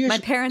 But here's my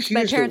parents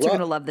are going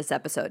to love this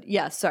episode.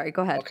 Yeah, sorry,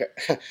 go ahead.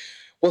 Okay.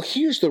 Well,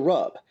 here's the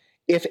rub.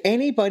 If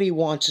anybody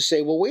wants to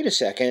say, well, wait a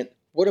second,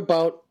 what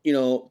about,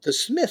 the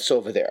Smiths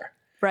over there?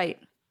 Right.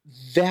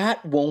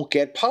 That won't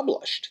get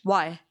published.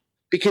 Why?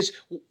 Because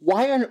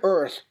why on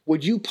earth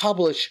would you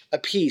publish a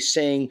piece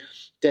saying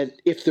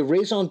that if the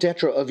raison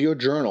d'etre of your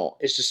journal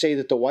is to say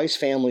that the Weiss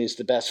family is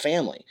the best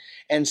family,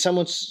 and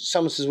someone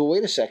says, well,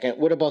 wait a second,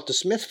 what about the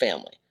Smith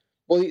family?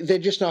 Well, they're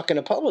just not going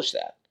to publish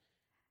that.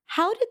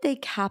 How did they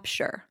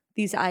capture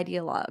these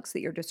ideologues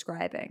that you're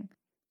describing?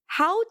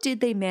 How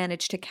did they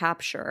manage to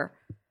capture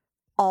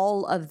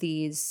all of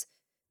these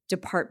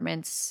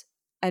departments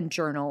and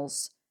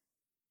journals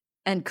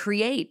and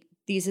create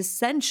these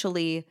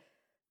essentially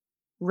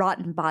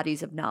rotten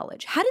bodies of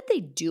knowledge? How did they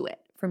do it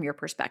from your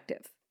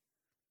perspective?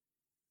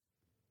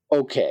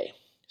 Okay,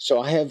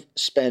 so I have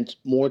spent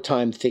more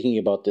time thinking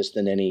about this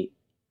than any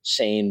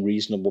sane,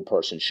 reasonable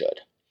person should.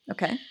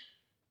 Okay.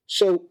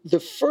 So the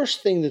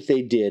first thing that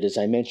they did, as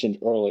I mentioned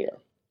earlier,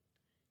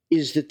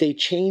 is that they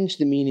changed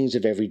the meanings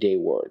of everyday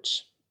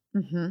words.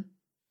 Mm-hmm.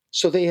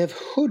 So they have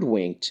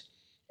hoodwinked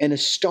an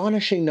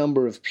astonishing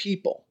number of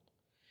people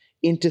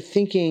into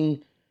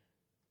thinking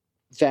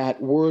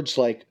that words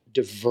like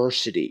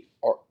diversity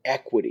or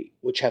equity,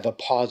 which have a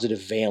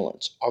positive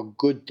valence, are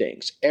good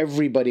things.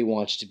 Everybody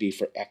wants to be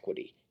for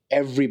equity.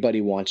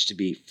 Everybody wants to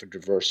be for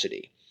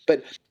diversity.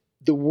 But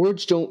the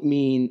words don't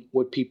mean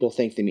what people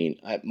think they mean.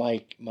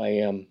 My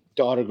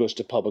daughter goes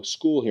to public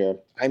school here.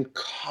 I'm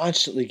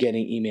constantly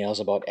getting emails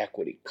about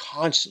equity,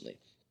 constantly.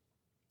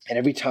 And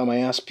every time I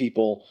ask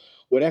people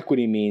what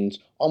equity means,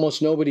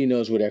 almost nobody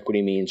knows what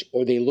equity means,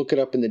 or they look it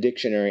up in the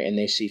dictionary and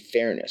they see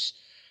fairness.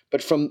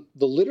 But from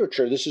the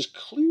literature, this is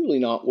clearly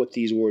not what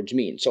these words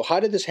mean. So how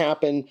did this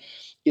happen?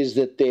 Is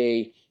that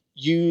they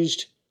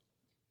used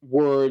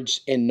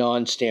words in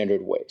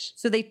non-standard ways.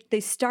 So they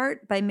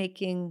start by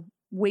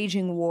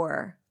waging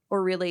war,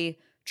 or really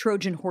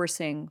Trojan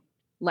horsing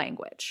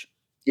language.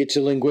 It's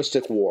a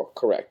linguistic war,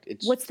 correct.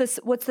 What's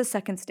the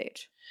second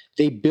stage?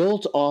 They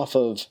built off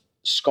of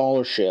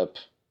scholarship,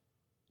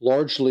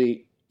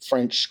 largely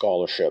French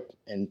scholarship,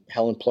 and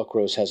Helen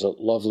Pluckrose has a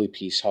lovely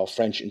piece, How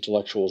French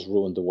Intellectuals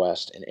Ruined the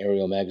West, in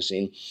Ariel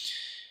magazine,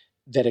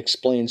 that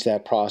explains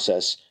that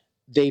process.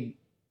 They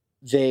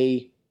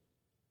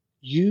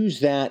use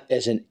that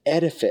as an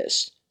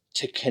edifice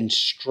to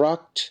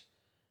construct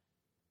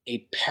a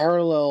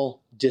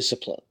parallel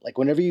discipline. Like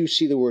whenever you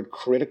see the word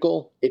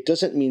critical, it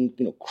doesn't mean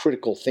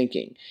critical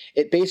thinking.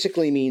 It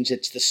basically means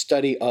it's the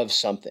study of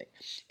something.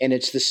 And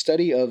it's the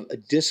study of a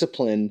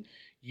discipline,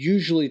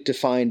 usually to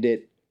find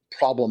it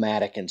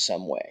problematic in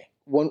some way.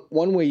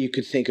 One way you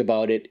could think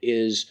about it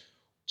is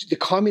the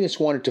communists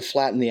wanted to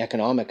flatten the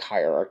economic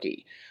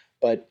hierarchy,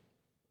 but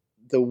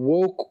the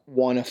woke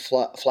want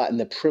to flatten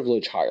the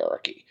privilege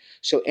hierarchy.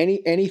 So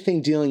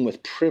anything dealing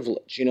with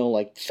privilege,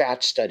 like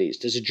fat studies.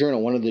 There's a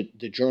journal, one of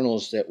the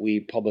journals that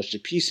we published a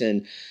piece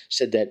in,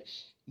 said that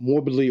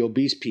morbidly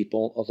obese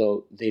people,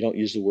 although they don't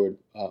use the word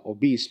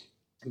obese,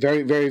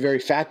 very, very, very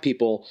fat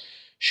people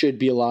should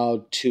be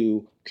allowed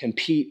to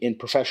compete in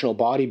professional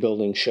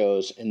bodybuilding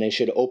shows, and they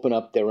should open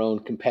up their own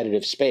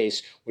competitive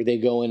space where they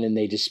go in and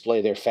they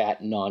display their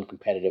fat in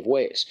non-competitive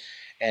ways.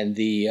 And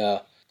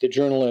the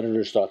journal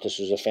editors thought this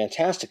was a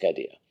fantastic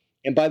idea.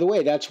 And by the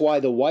way, that's why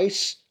the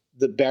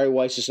Barry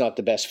Weiss is not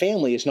the best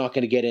family is not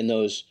going to get in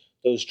those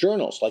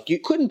journals. Like you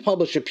couldn't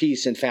publish a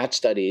piece in Fat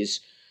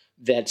Studies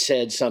that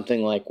said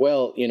something like,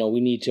 well,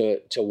 we need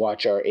to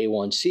watch our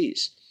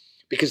A1Cs.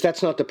 Because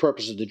that's not the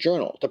purpose of the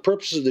journal. The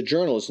purpose of the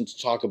journal isn't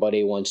to talk about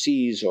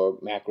A1Cs or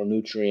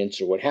macronutrients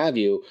or what have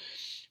you.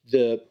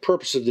 The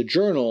purpose of the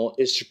journal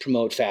is to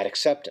promote fat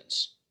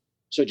acceptance.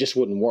 So it just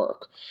wouldn't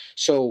work.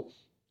 So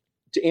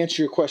to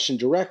answer your question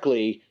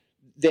directly,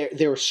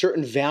 there were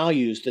certain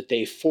values that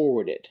they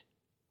forwarded.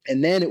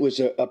 And then it was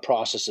a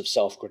process of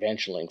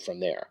self-credentialing from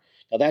there.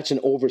 Now, that's an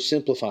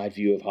oversimplified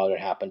view of how it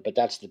happened, but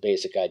that's the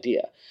basic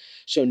idea.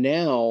 So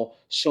now,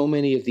 so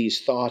many of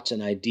these thoughts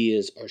and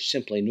ideas are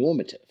simply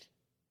normative.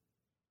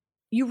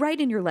 You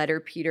write in your letter,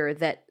 Peter,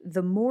 that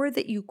the more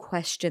that you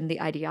question the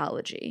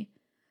ideology,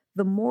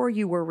 the more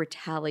you were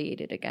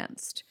retaliated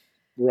against.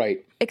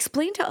 Right.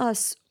 Explain to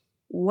us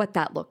what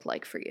that looked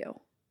like for you.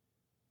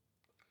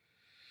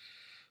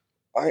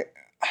 I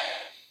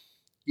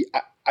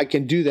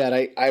can do that.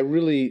 I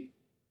really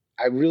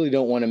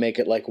don't want to make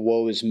it like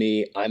woe is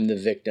me, I'm the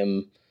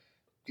victim,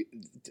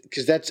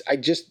 because that's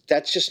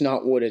just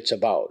not what it's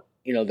about.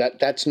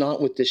 That's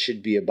not what this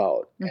should be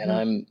about. Mm-hmm.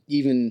 And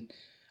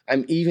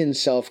I'm even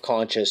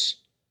self-conscious.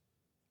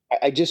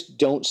 I just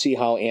don't see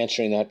how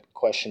answering that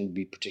question would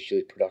be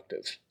particularly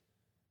productive.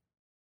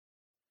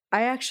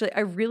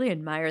 I really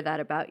admire that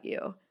about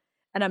you.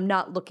 And I'm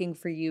not looking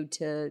for you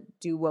to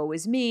do woe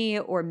is me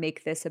or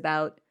make this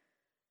about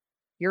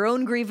your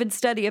own grievance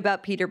study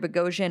about Peter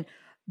Boghossian.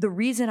 The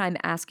reason I'm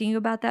asking you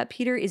about that,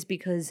 Peter, is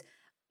because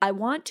I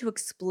want to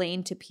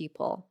explain to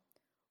people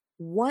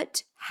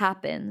what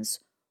happens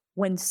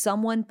when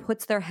someone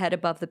puts their head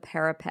above the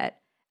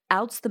parapet,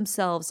 outs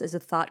themselves as a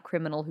thought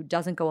criminal who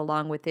doesn't go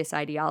along with this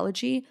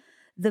ideology,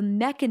 the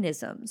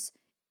mechanisms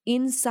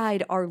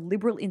inside our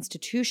liberal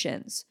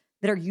institutions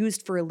that are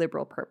used for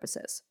illiberal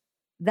purposes.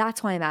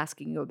 That's why I'm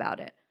asking you about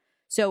it.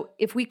 So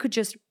if we could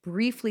just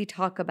briefly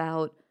talk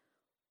about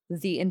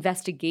the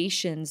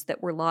investigations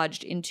that were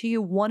lodged into you.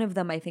 One of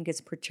them I think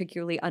is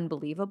particularly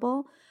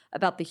unbelievable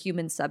about the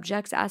human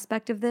subjects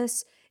aspect of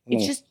this.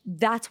 It's just,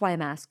 that's why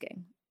I'm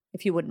asking,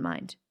 if you wouldn't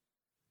mind.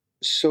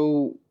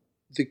 So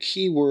the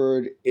key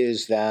word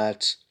is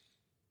that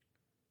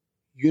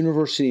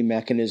university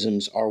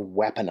mechanisms are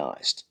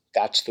weaponized.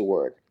 That's the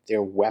word.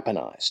 They're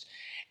weaponized.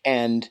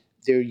 And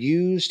they're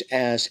used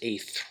as a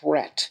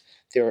threat.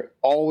 They're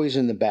always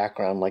in the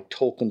background, like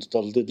Tolkien's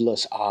The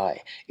Lidless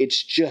Eye.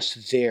 It's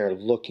just there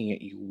looking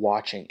at you,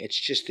 watching. It's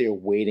just there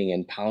waiting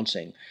and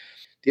pouncing.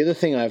 The other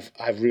thing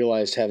I've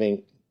realized,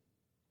 having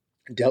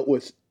dealt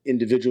with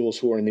individuals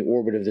who are in the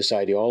orbit of this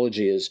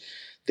ideology, is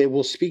they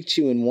will speak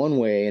to you in one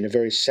way, in a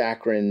very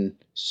saccharine,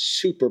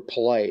 super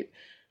polite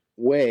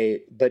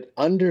way, but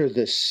under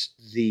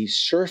the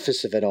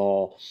surface of it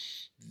all,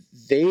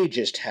 they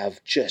just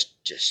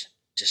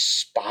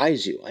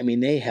despise you. I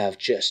mean, they have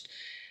just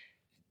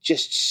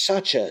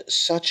such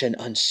an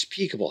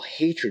unspeakable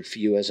hatred for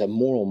you as a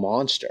moral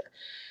monster.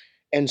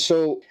 And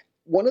so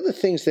one of the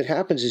things that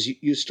happens is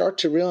you start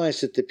to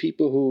realize that the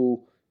people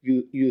who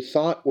you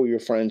thought were your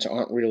friends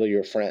aren't really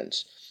your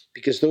friends,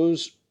 because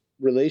those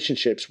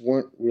relationships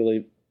weren't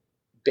really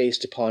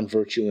based upon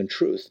virtue and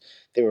truth.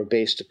 They were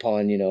based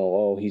upon,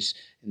 he's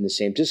in the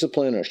same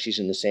discipline or she's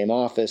in the same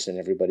office and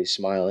everybody's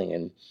smiling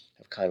and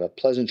have kind of a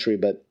pleasantry,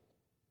 but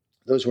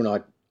those were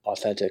not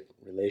authentic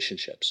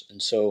relationships.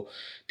 And so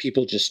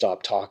people just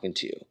stop talking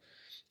to you.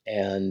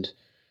 And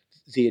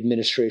the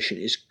administration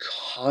is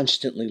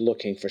constantly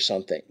looking for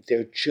something.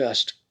 They're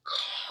just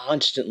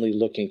constantly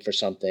looking for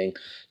something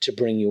to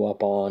bring you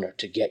up on or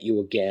to get you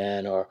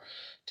again or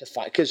to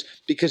find,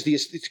 because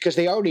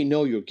they already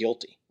know you're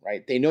guilty,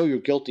 right? They know you're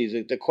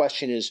guilty. The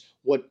question is,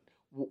 what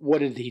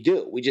did he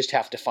do? We just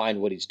have to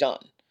find what he's done.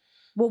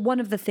 Well, one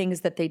of the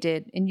things that they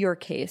did in your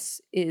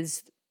case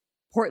is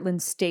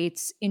Portland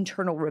State's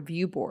Internal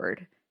Review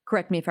Board,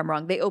 correct me if I'm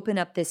wrong, they open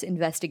up this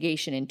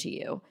investigation into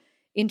you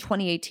in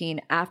 2018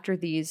 after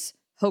these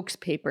hoax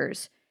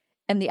papers.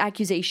 And the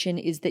accusation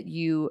is that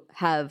you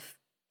have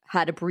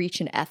had a breach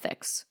in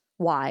ethics.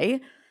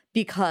 Why?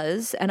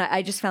 Because, and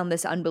I just found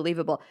this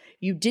unbelievable,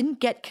 you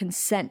didn't get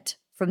consent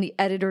from the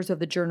editors of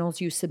the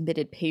journals you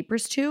submitted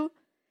papers to.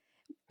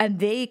 And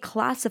they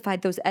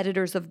classified those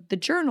editors of the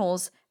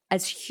journals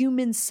as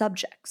human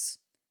subjects.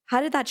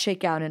 How did that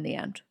shake out in the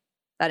end?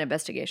 That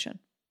investigation?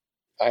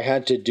 I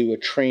had to do a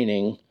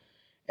training,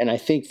 and I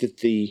think that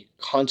the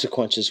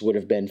consequences would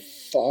have been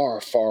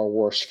far, far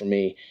worse for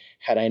me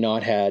had I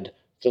not had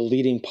the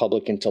leading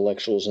public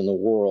intellectuals in the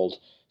world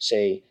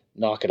say,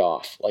 knock it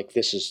off. Like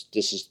this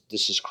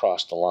is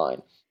crossed the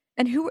line.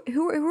 And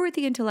who are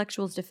the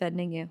intellectuals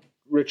defending you?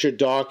 Richard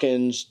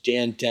Dawkins,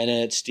 Dan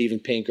Dennett, Steven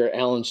Pinker,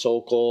 Alan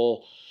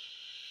Sokol,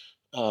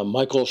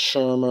 Michael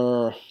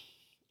Shermer,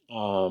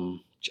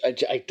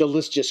 the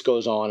list just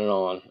goes on and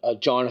on.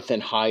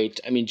 Jonathan Haidt.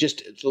 I mean,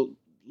 just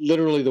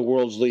literally the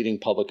world's leading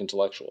public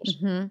intellectuals.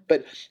 Mm-hmm.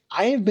 But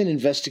I have been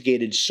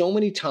investigated so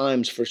many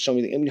times for so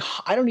many. I mean,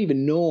 I don't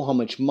even know how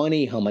much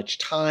money, how much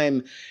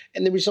time,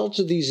 and the results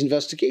of these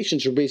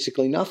investigations are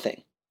basically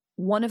nothing.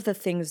 One of the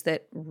things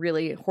that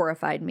really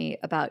horrified me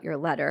about your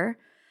letter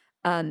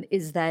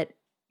is that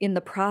in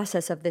the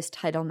process of this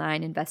Title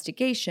IX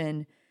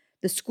investigation,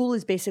 the school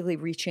is basically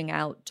reaching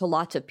out to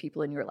lots of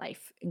people in your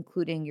life,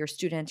 including your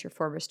students, your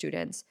former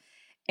students.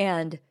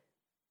 And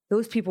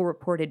those people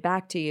reported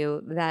back to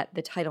you that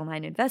the Title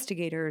IX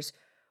investigators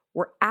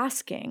were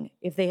asking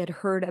if they had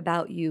heard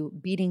about you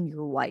beating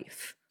your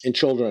wife. And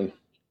children.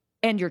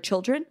 And your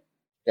children?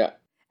 Yeah.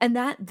 And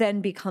that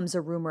then becomes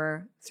a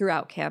rumor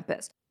throughout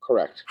campus.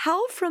 Correct.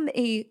 How, from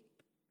a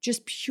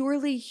just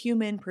purely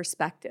human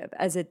perspective,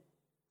 as a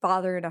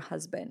father and a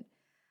husband,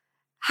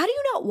 how do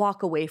you not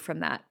walk away from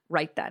that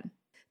right then?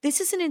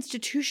 This is an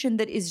institution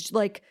that is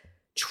like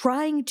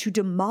trying to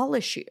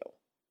demolish you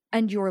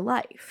and your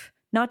life,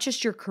 not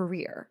just your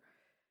career.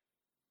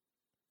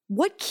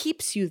 What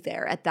keeps you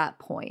there at that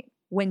point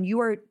when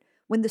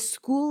the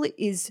school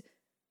is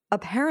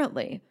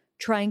apparently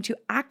trying to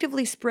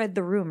actively spread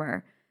the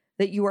rumor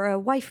that you are a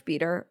wife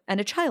beater and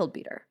a child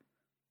beater?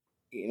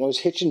 As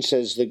Hitchens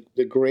says,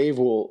 the grave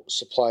will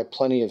supply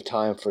plenty of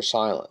time for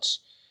silence.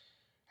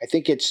 I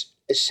think it's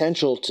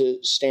essential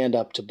to stand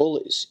up to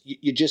bullies.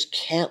 You just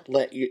can't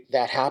let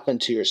that happen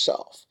to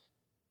yourself.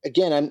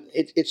 Again,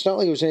 it's not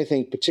like it was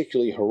anything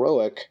particularly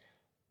heroic.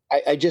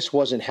 I just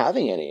wasn't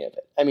having any of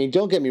it. I mean,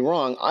 don't get me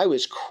wrong. I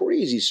was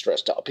crazy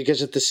stressed out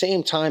because at the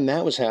same time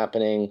that was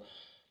happening,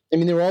 I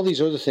mean, there were all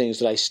these other things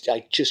that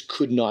I just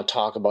could not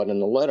talk about in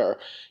the letter.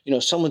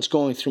 Someone's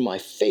going through my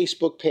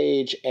Facebook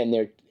page and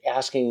they're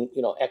asking,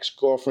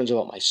 ex-girlfriends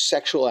about my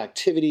sexual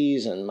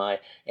activities and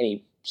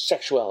any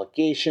sexual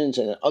allegations,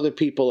 and other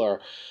people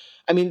are,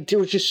 I mean, there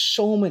was just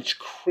so much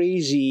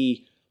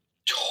crazy,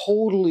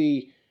 total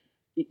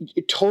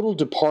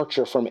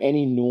departure from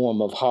any norm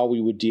of how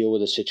we would deal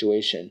with a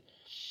situation.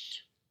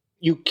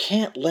 You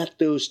can't let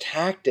those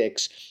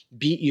tactics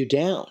beat you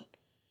down.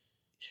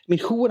 I mean,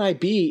 who would I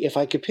be if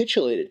I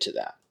capitulated to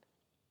that?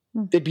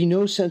 There'd be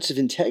no sense of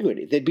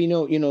integrity. There'd be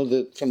no,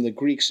 from the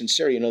Greek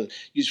sincere,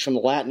 used from the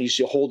Latin, you used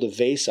to hold a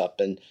vase up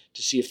and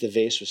to see if the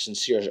vase was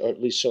sincere, or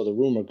at least so the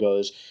rumor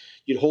goes.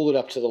 You'd hold it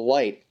up to the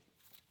light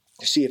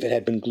to see if it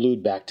had been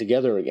glued back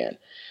together again.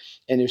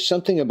 And there's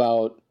something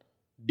about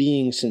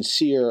being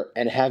sincere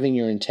and having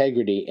your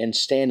integrity and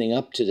standing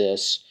up to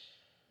this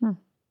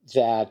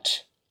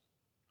that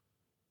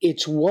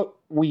it's what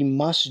we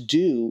must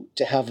do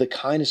to have the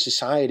kind of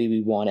society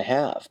we want to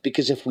have.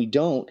 Because if we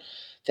don't,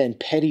 then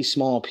petty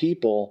small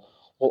people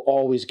will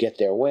always get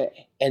their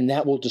way, and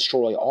that will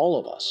destroy all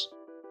of us.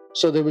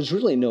 So there was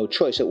really no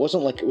choice. It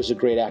wasn't like it was a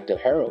great act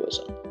of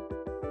heroism.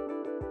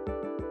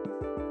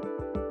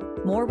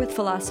 More with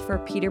philosopher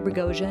Peter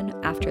Boghossian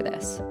after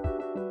this.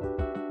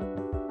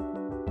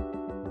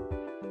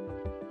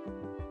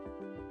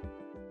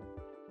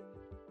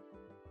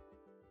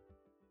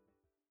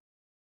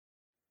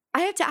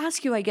 I have to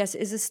ask you, I guess,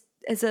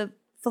 as a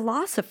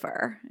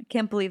philosopher, I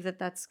can't believe that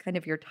that's kind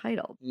of your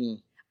title.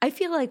 I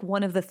feel like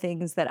one of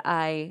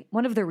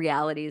the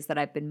realities that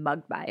I've been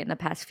mugged by in the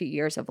past few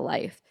years of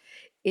life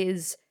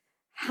is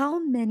how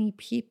many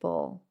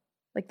people,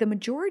 like the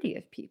majority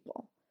of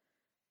people,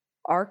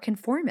 are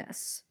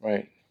conformists,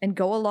 right, and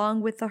go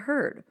along with the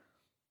herd.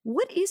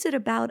 What is it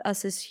about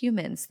us as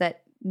humans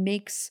that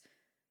makes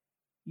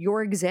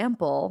your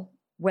example,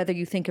 whether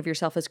you think of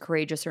yourself as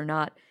courageous or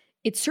not,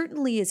 it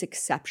certainly is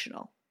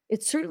exceptional.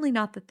 It's certainly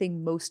not the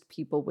thing most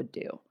people would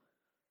do.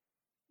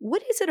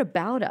 What is it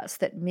about us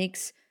that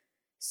makes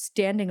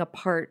standing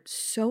apart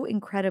so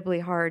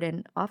incredibly hard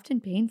and often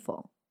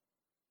painful?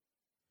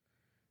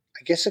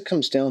 I guess it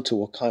comes down to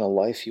what kind of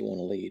life you want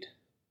to lead.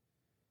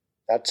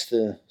 That's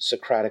the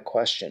Socratic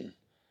question.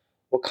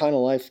 What kind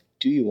of life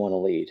do you want to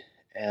lead?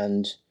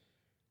 And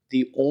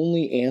the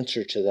only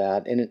answer to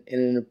that, and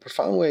in a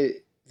profound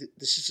way,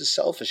 this is a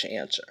selfish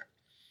answer.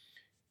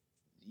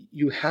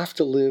 You have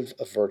to live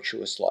a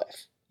virtuous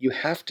life. You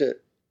have to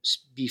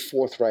be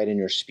forthright in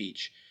your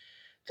speech.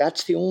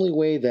 That's the only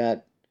way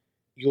that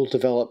you'll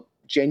develop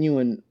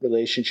genuine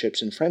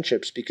relationships and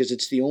friendships, because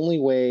it's the only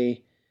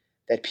way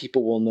that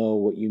people will know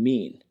what you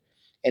mean.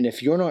 And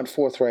if you're not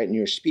forthright in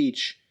your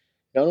speech,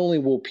 not only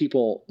will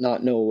people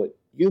not know what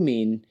you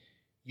mean,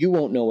 you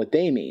won't know what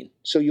they mean.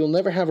 So you'll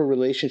never have a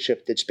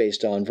relationship that's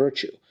based on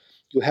virtue.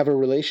 You have a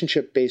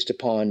relationship based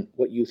upon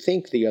what you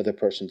think the other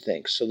person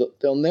thinks. So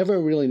they'll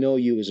never really know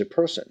you as a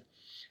person.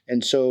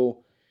 And so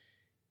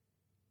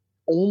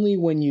only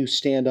when you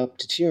stand up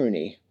to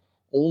tyranny,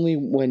 only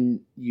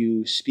when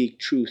you speak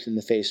truth in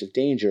the face of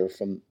danger,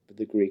 from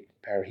the Greek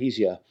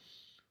parrhesia,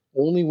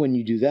 only when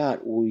you do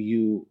that will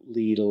you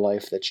lead a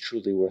life that's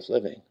truly worth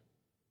living.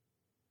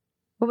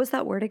 What was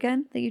that word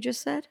again that you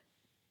just said?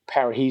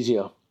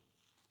 Parrhesia.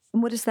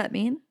 And what does that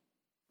mean?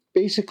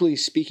 Basically,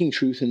 speaking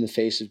truth in the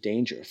face of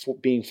danger,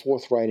 being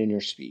forthright in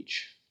your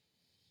speech.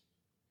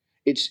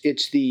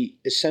 It's the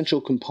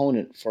essential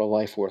component for a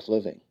life worth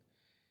living.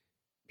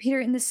 Peter,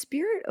 in the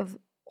spirit of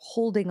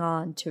holding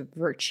on to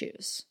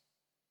virtues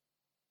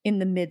in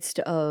the midst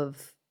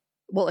of,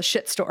 well, a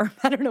shitstorm,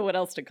 I don't know what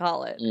else to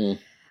call it,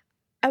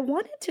 I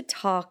wanted to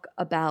talk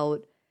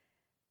about,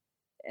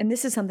 and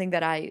this is something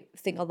that I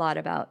think a lot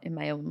about in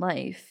my own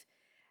life,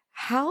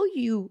 how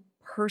you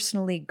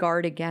personally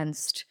guard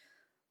against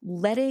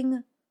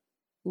letting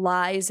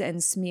lies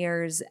and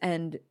smears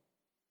and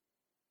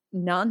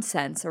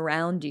nonsense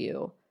around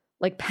you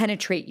like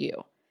penetrate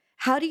you.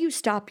 How do you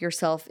stop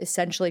yourself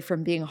essentially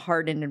from being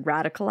hardened and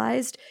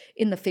radicalized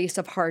in the face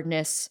of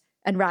hardness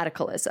and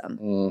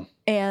radicalism?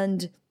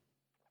 And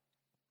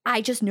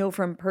I just know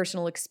from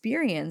personal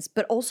experience,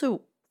 but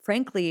also,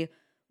 frankly,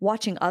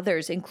 watching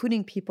others,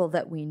 including people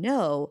that we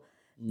know,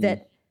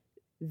 that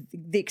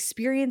the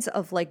experience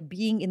of like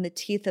being in the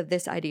teeth of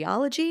this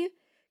ideology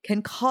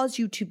can cause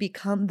you to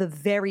become the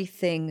very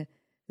thing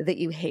that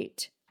you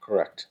hate.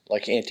 Correct.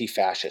 Like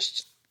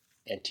anti-fascists,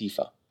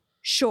 Antifa.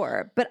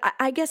 Sure. But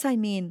I guess I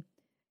mean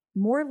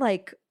more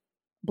like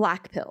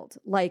black-pilled.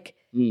 Like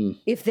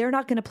if they're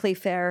not going to play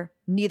fair,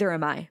 neither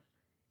am I.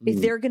 If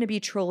they're going to be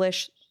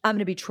trollish, I'm going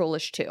to be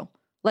trollish too.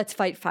 Let's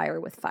fight fire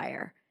with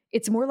fire.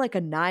 It's more like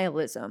a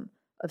nihilism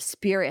of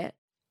spirit.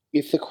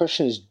 If the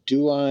question is,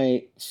 do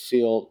I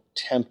feel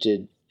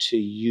tempted to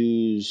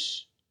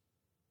use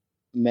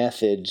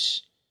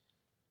methods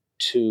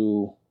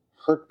to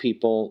hurt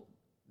people,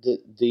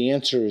 the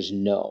answer is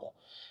no.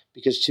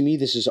 Because to me,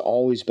 this has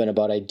always been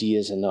about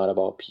ideas and not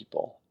about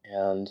people.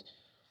 And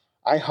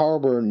I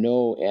harbor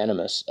no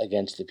animus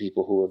against the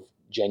people who have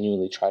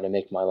genuinely tried to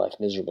make my life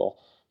miserable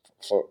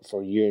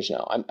for years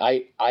now.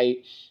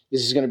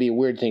 This is going to be a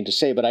weird thing to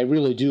say, but I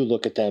really do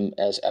look at them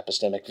as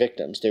epistemic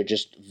victims. They're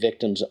just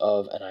victims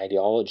of an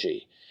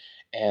ideology.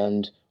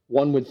 And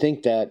one would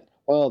think that,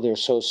 well, they're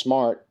so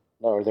smart,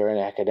 or they're in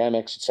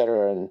academics, et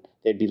cetera, and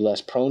they'd be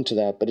less prone to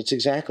that. But it's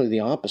exactly the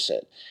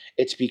opposite.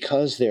 It's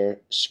because they're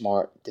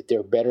smart that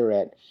they're better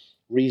at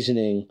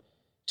reasoning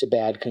to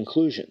bad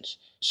conclusions.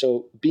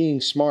 So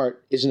being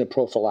smart isn't a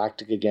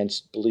prophylactic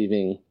against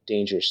believing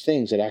dangerous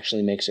things. It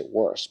actually makes it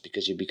worse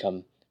because you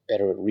become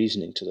better at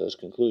reasoning to those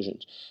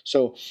conclusions.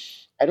 So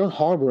I don't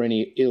harbor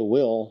any ill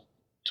will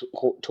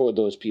toward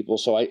those people.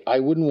 So I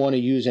wouldn't want to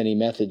use any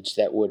methods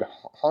that would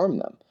harm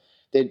them.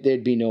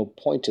 There'd be no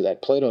point to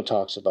that. Plato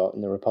talks about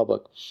in the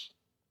Republic,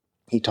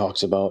 he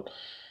talks about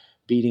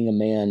beating a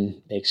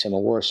man makes him a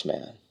worse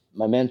man.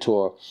 My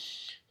mentor,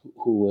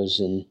 who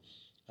was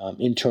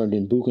interned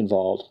in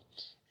Buchenwald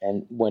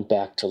and went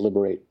back to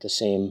liberate the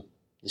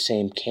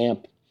same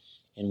camp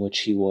in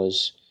which he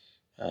was,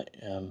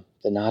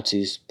 the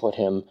Nazis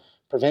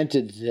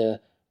prevented the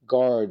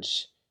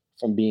guards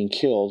from being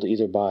killed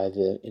either by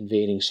the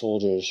invading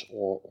soldiers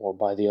or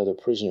by the other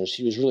prisoners.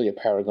 He was really a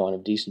paragon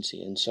of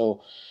decency. And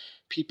so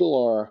people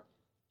are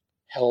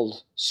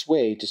held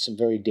sway to some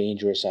very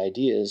dangerous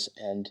ideas,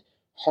 and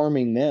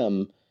harming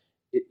them,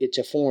 it's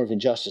a form of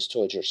injustice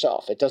towards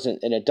yourself. It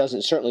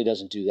certainly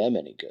doesn't do them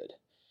any good.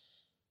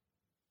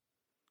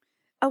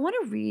 I want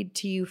to read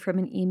to you from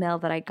an email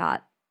that I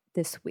got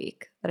this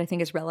week that I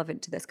think is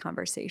relevant to this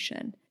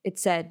conversation. It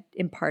said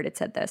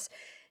this: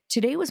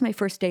 "Today was my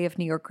first day of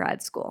New York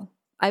grad school.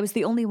 I was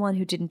the only one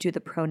who didn't do the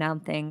pronoun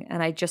thing,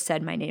 and I just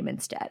said my name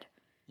instead.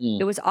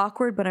 It was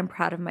awkward, but I'm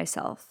proud of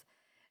myself.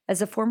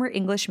 As a former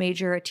English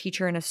major, a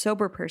teacher, and a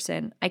sober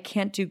person, I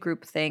can't do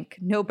groupthink,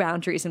 no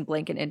boundaries, and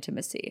blanket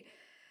intimacy.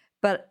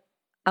 But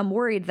I'm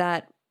worried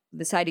that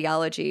this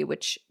ideology,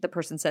 which the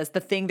person says, the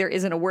thing there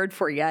isn't a word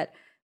for yet,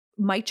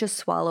 might just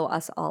swallow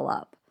us all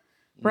up.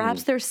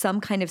 Perhaps there's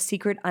some kind of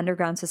secret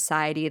underground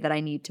society that I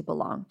need to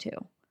belong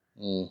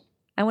to."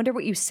 I wonder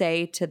what you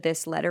say to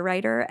this letter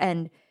writer,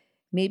 and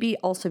maybe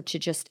also to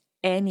just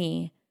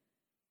any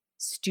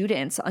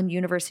students on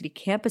university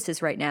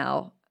campuses right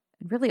now,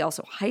 and really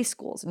also high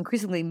schools,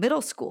 increasingly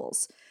middle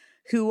schools,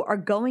 who are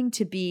going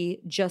to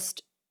be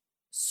just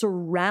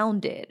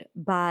surrounded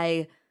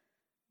by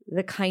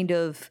the kind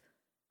of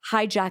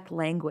hijacked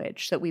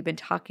language that we've been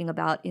talking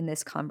about in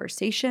this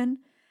conversation.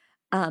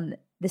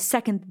 The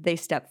second they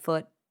step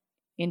foot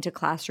into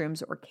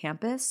classrooms or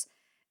campus.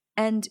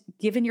 And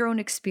given your own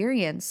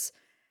experience,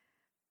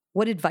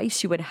 what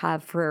advice you would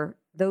have for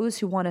those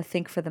who want to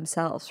think for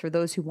themselves, for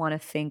those who want to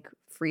think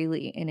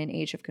freely in an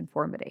age of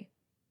conformity?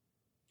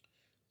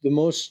 The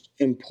most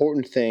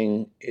important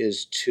thing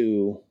is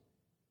to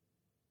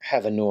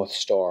have a North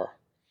Star.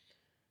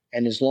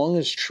 And as long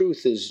as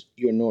truth is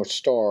your North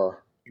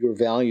Star, your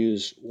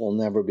values will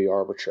never be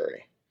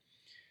arbitrary.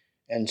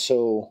 And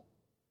so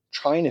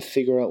trying to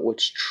figure out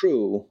what's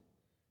true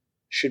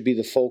should be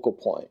the focal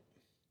point.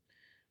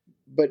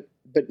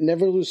 But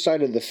never lose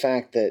sight of the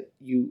fact that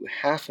you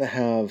have to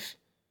have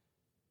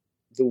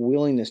the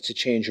willingness to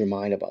change your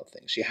mind about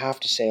things. You have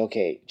to say,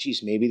 okay,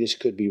 geez, maybe this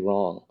could be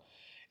wrong.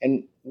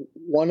 And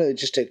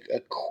just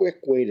a quick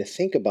way to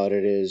think about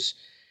it is,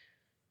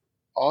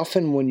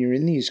 often when you're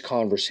in these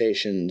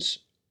conversations,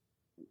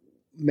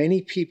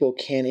 many people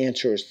can't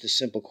answer the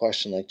simple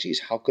question like, geez,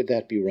 how could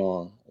that be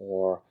wrong?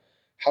 Or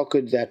how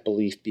could that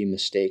belief be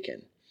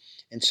mistaken?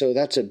 And so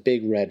that's a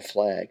big red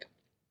flag.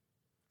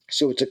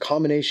 So it's a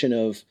combination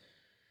of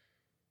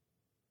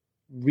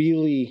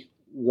really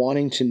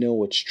wanting to know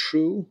what's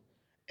true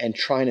and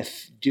trying to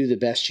do the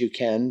best you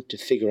can to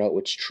figure out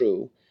what's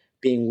true,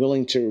 being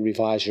willing to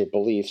revise your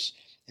beliefs,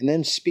 and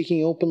then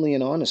speaking openly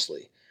and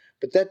honestly.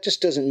 But that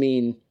just doesn't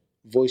mean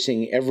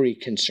voicing every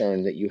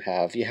concern that you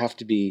have. You have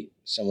to be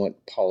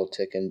somewhat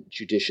politic and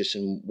judicious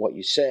in what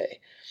you say.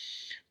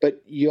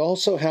 But you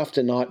also have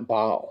to not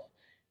bow.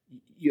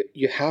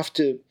 You have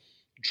to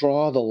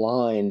draw the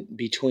line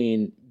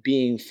between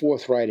being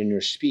forthright in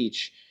your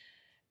speech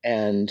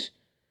and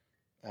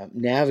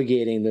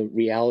navigating the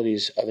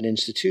realities of an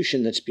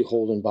institution that's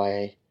beholden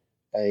by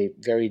a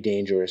very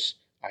dangerous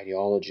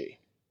ideology.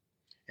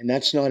 And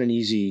that's not an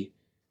easy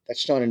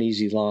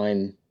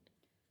line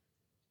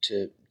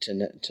to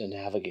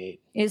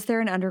navigate. Is there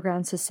an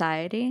underground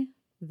society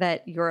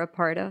that you're a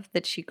part of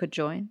that she could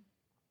join?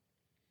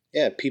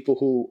 Yeah, people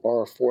who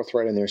are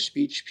forthright in their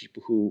speech,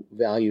 people who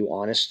value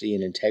honesty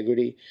and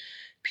integrity,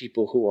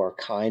 people who are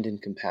kind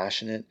and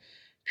compassionate,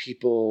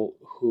 people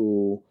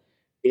who,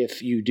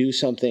 if you do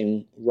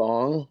something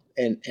wrong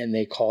and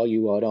they call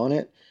you out on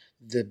it,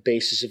 the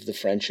basis of the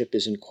friendship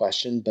isn't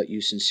questioned, but you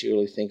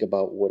sincerely think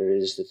about what it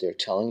is that they're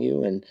telling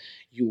you, and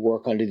you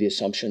work under the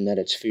assumption that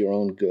it's for your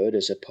own good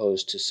as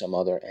opposed to some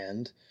other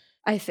end.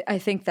 I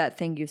think that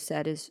thing you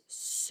said is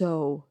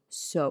so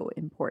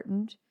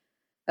important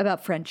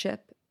about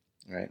friendship.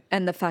 Right.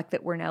 And the fact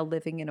that we're now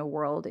living in a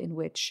world in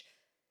which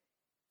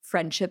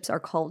friendships are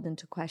called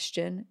into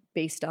question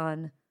based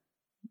on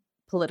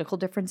political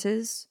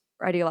differences,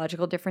 or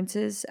ideological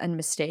differences, and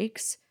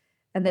mistakes,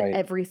 and that Right.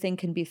 everything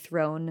can be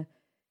thrown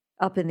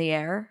up in the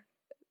air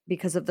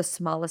because of the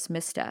smallest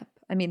misstep.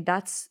 I mean,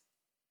 that's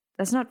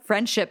not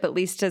friendship, at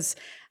least as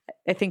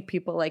I think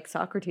people like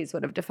Socrates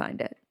would have defined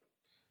it.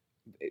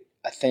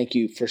 I thank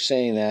you for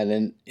saying that.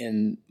 And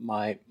in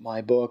my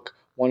book,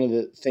 one of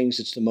the things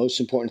that's the most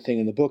important thing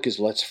in the book is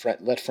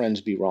let friends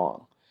be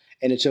wrong.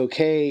 And it's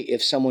okay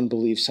if someone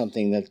believes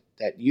something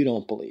that you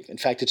don't believe. In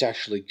fact, it's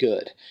actually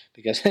good,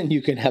 because then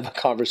you can have a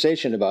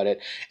conversation about it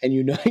and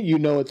you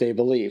know what they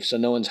believe, so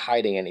no one's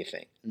hiding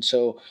anything. And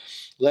so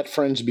let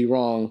friends be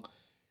wrong.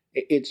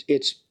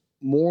 It's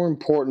more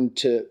important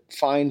to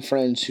find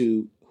friends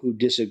who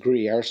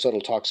disagree.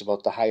 Aristotle talks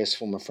about the highest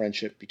form of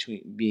friendship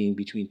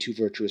between two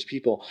virtuous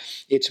people.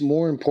 It's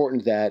more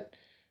important that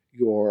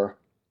your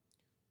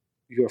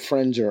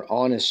friends are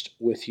honest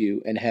with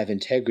you and have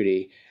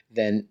integrity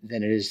than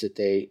it is that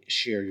they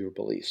share your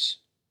beliefs.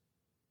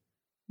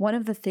 One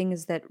of the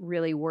things that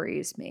really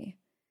worries me,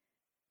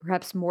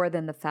 perhaps more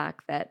than the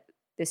fact that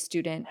this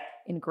student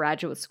in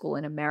graduate school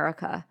in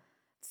America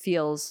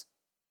feels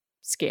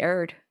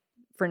scared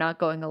for not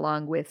going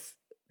along with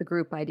the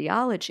group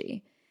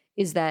ideology,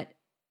 is that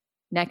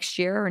next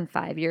year or in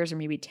 5 years or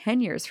maybe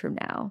 10 years from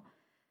now,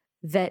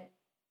 that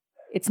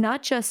it's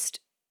not just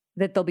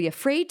that they'll be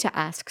afraid to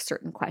ask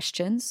certain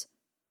questions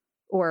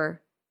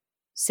or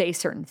say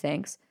certain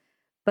things,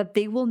 but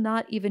they will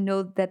not even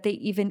know that they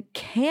even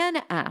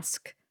can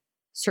ask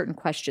certain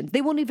questions.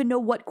 They won't even know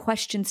what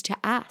questions to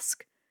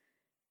ask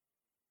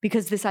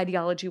because this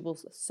ideology will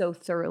so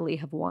thoroughly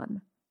have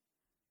won.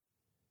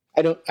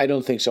 I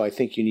don't think so. I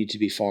think you need to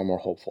be far more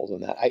hopeful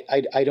than that.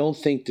 I don't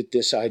think that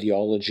this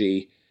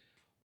ideology,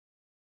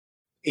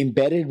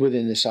 embedded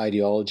within this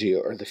ideology,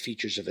 are the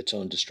features of its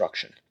own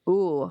destruction.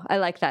 Ooh, I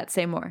like that.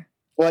 Say more.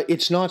 Well,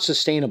 it's not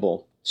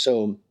sustainable.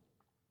 So,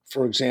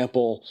 for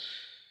example,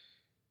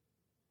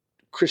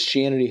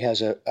 Christianity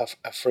has a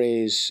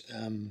phrase,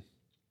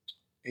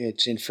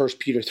 it's in 1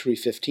 Peter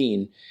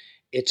 3:15.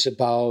 It's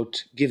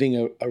about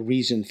giving a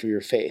reason for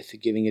your faith,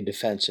 giving a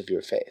defense of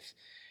your faith.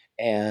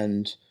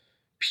 And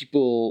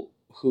people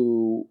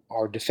who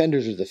are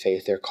defenders of the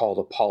faith, they're called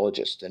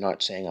apologists. They're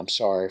not saying, I'm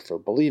sorry for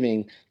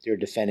believing, they're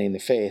defending the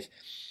faith.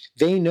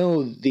 They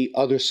know the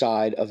other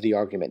side of the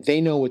argument.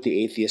 They know what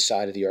the atheist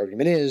side of the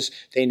argument is.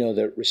 They know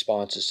the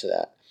responses to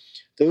that.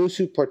 Those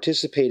who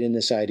participate in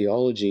this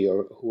ideology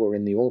or who are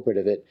in the orbit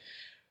of it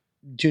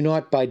do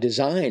not by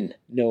design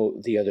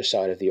know the other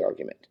side of the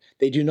argument.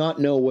 They do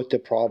not know what the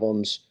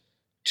problems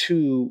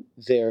to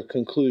their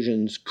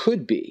conclusions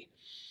could be.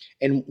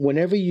 And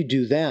whenever you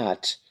do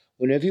that,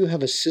 whenever you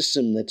have a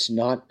system that's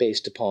not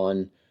based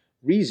upon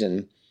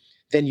reason,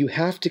 then you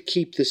have to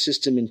keep the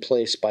system in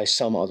place by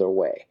some other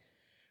way,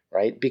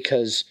 right?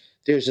 Because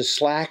there's a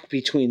slack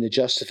between the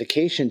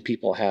justification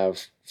people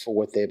have for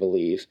what they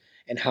believe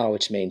and how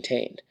it's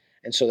maintained.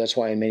 And so that's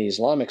why in many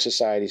Islamic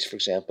societies, for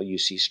example, you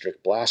see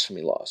strict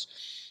blasphemy laws.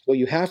 Well,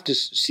 you have to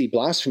see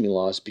blasphemy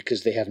laws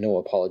because they have no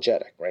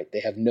apologetic, right? They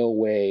have no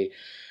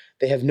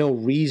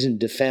reasoned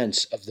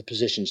defense of the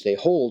positions they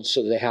hold,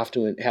 so they have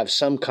to have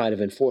some kind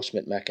of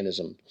enforcement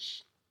mechanism.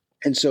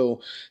 And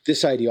so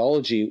this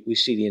ideology, we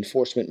see the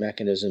enforcement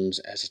mechanisms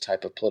as a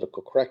type of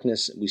political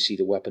correctness. We see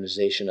the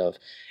weaponization of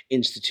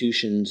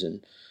institutions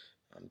and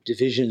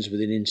divisions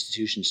within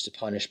institutions to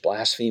punish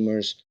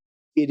blasphemers.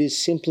 It is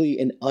simply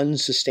an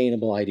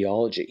unsustainable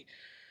ideology.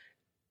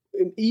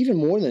 Even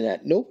more than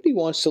that, nobody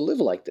wants to live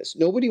like this.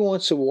 Nobody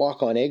wants to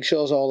walk on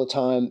eggshells all the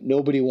time.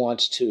 Nobody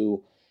wants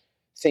to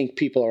think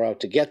people are out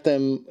to get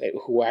them,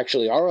 who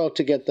actually are out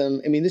to get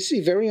them. I mean, this is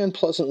a very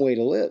unpleasant way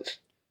to live.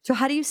 So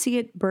how do you see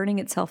it burning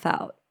itself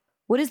out?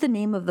 What is the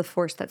name of the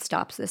force that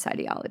stops this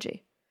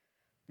ideology?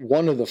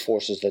 One of the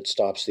forces that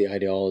stops the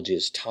ideology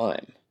is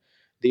time.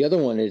 The other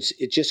one is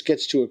it just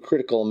gets to a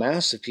critical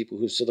mass of people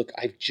who say, look,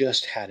 I've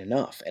just had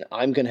enough, and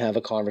I'm going to have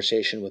a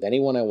conversation with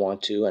anyone I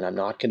want to, and I'm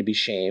not going to be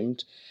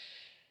shamed.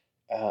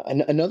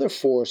 And another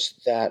force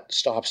that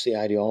stops the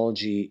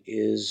ideology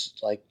is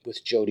like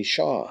with Jodi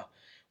Shaw.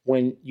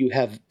 When you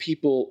have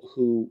people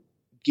who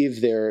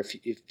give their,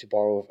 if to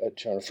borrow a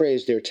turn of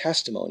phrase, their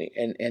testimony,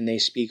 and they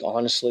speak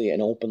honestly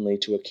and openly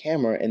to a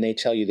camera, and they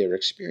tell you their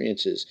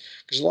experiences.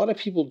 Because a lot of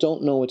people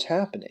don't know what's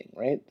happening,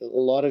 right? A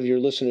lot of your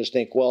listeners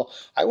think, well,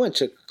 I went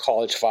to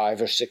college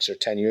 5 or 6 or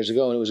 10 years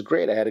ago, and it was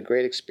great. I had a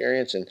great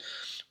experience. And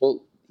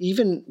well,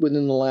 even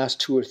within the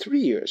last 2 or 3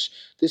 years,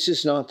 this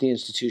is not the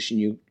institution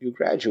you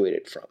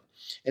graduated from.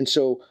 And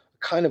so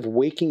kind of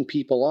waking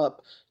people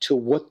up to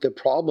what the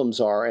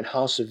problems are and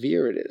how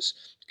severe it is.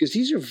 Because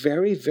these are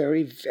very,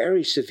 very,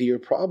 very severe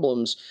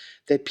problems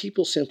that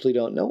people simply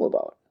don't know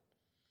about.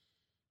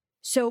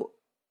 So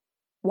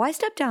why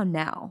step down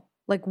now?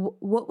 Like,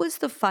 what was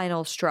the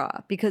final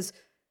straw? Because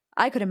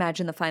I could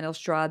imagine the final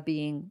straw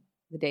being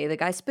the day the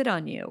guy spit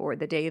on you, or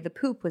the day the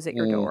poop was at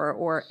your door,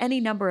 or any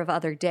number of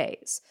other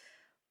days.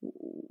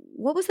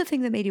 What was the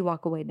thing that made you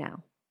walk away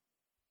now?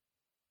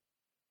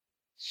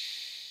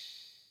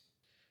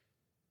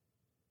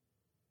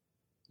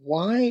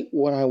 Why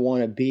would I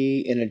want to be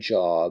in a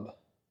job?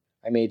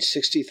 I made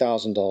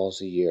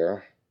 $60,000 a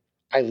year.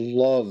 I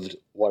loved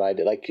what I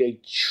did. Like, I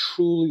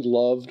truly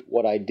loved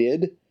what I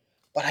did,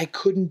 but I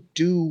couldn't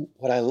do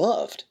what I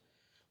loved.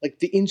 Like,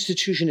 the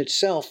institution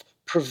itself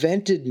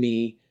prevented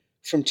me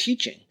from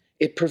teaching.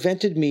 It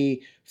prevented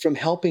me from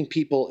helping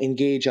people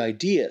engage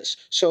ideas.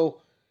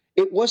 So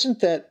it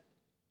wasn't that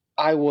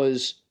I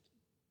was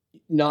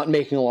not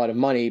making a lot of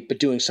money, but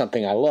doing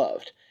something I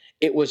loved.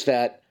 It was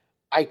that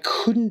I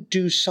couldn't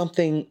do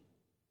something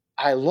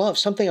I loved,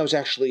 something I was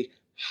actually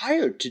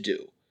hired to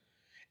do.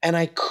 And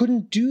I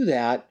couldn't do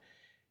that.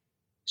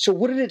 So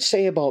what did it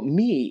say about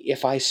me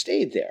if I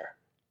stayed there?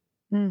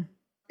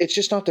 It's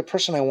just not the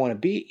person I want to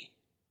be.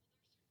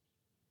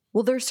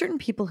 Well, there are certain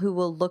people who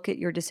will look at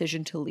your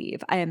decision to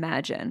leave, I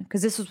imagine,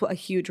 because this was a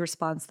huge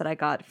response that I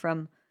got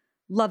from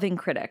loving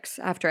critics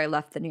after I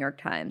left the New York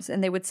Times.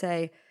 And they would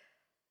say,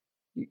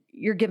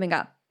 you're giving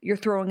up. You're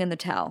throwing in the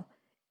towel.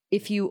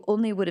 If you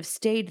only would have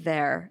stayed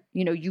there,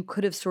 you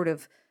could have sort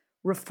of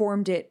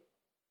reformed it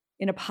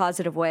in a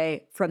positive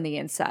way from the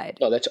inside.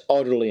 No, that's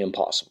utterly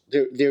impossible.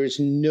 There is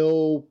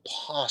no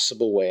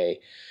possible way,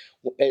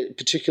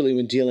 particularly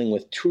when dealing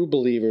with true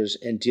believers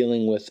and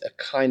dealing with a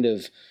kind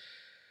of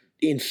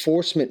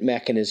enforcement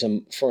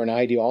mechanism for an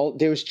ideology.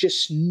 There's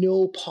just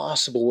no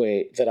possible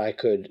way that I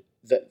could.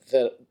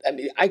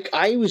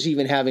 I was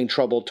even having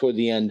trouble toward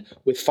the end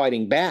with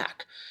fighting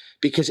back,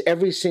 because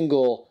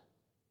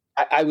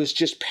I was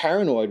just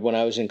paranoid when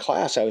I was in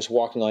class. I was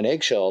walking on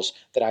eggshells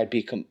that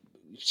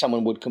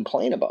someone would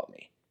complain about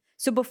me.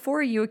 So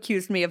before you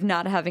accused me of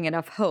not having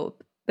enough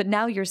hope, but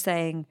now you're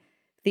saying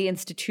the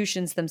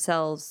institutions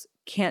themselves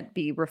can't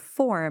be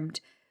reformed.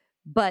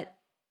 But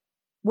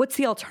what's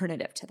the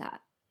alternative to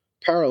that?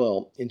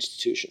 Parallel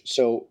institutions.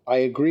 So I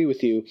agree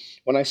with you.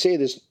 When I say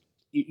this,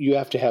 you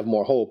have to have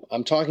more hope.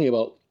 I'm talking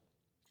about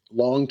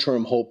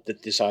long-term hope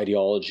that this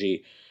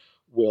ideology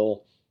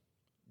will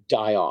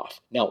die off.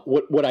 Now,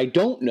 what I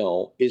don't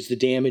know is the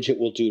damage it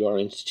will do to our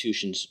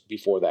institutions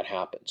before that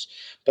happens.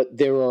 But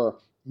there are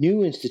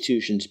new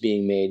institutions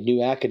being made,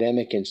 new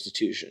academic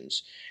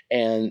institutions,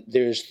 and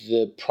there's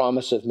the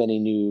promise of many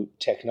new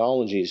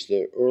technologies.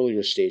 The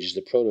earlier stages,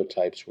 the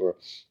prototypes were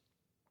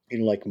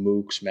like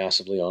MOOCs,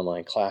 massively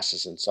online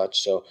classes and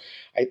such. So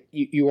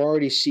you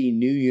already see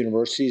new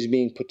universities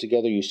being put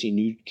together. You see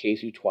new K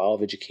through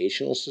 12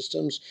 educational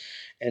systems.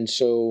 And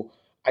so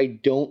I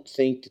don't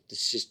think that the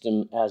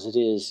system as it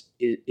is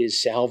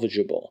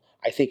salvageable.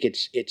 I think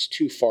it's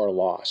too far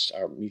lost.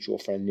 Our mutual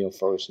friend Neil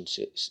Ferguson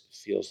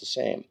feels the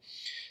same.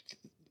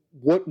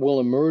 What will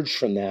emerge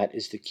from that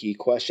is the key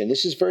question.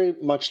 This is very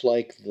much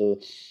like the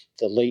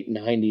late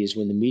 90s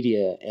when the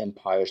media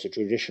empires, the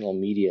traditional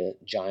media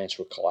giants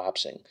were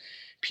collapsing.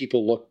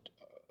 People looked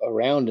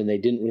around and they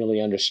didn't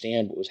really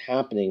understand what was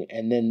happening.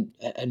 And then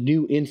a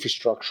new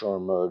infrastructure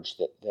emerged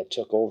that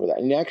took over that.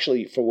 And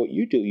actually, for what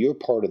you do, you're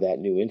part of that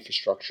new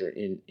infrastructure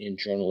in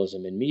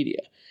journalism and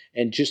media.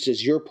 And just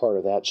as you're part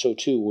of that, so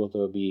too will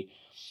there be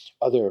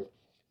other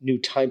new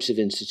types of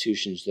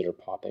institutions that are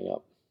popping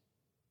up.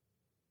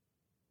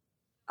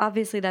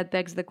 Obviously, that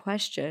begs the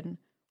question,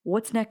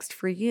 what's next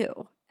for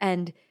you?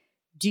 And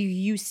do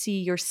you see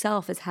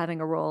yourself as having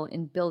a role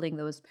in building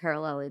those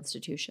parallel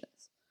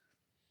institutions?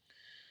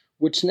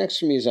 What's next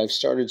for me is I've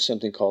started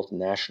something called the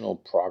National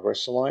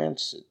Progress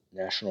Alliance,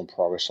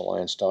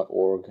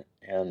 nationalprogressalliance.org,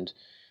 and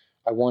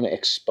I want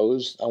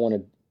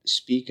to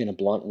speak in a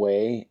blunt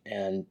way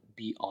and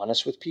be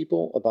honest with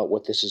people about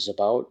what this is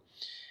about.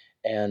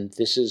 And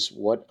this is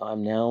what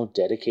I'm now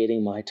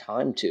dedicating my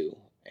time to.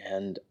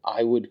 And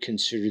I would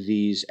consider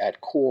these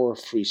at core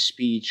free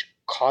speech,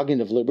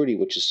 cognitive liberty,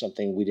 which is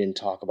something we didn't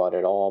talk about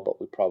at all,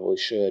 but we probably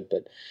should.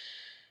 But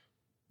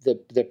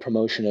the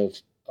promotion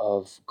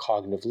of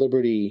cognitive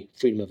liberty,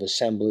 freedom of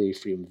assembly,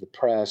 freedom of the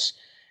press,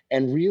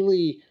 and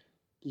really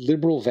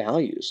liberal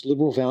values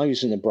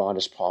in the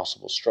broadest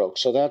possible stroke.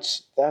 So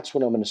that's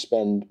what I'm going to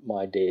spend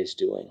my days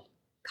doing.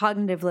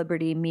 Cognitive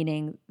liberty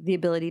meaning the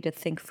ability to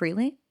think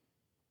freely?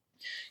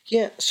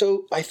 Yeah,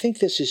 so I think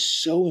this is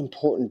so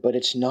important, but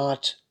it's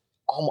not,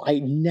 I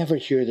never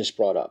hear this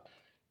brought up.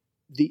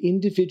 the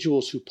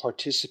individuals who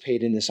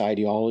participate in this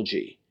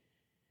ideology,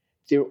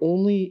 they're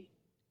only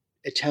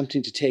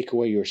attempting to take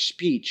away your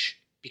speech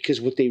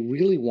because what they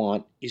really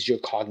want is your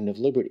cognitive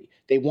liberty.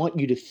 They want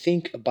you to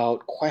think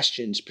about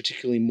questions,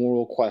 particularly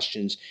moral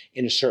questions,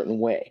 in a certain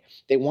way.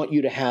 They want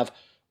you to have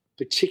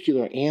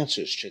particular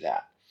answers to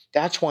that.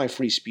 That's why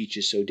free speech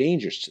is so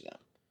dangerous to them.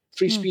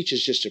 Free speech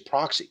is just a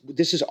proxy.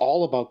 This is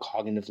all about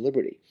cognitive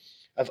liberty,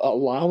 of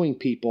allowing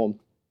people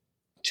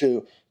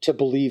to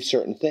believe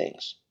certain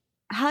things.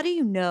 How do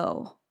you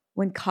know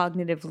when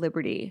cognitive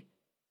liberty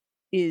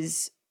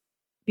is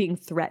being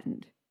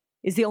threatened?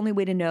 Is the only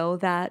way to know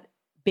that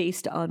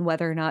based on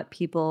whether or not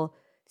people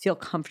feel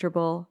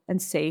comfortable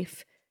and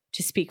safe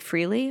to speak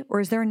freely? Or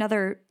is there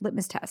another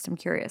litmus test? I'm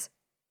curious.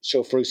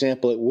 So, for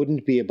example, it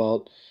wouldn't be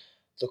about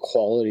the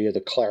quality or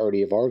the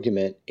clarity of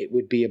argument. It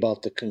would be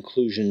about the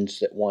conclusions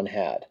that one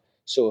had.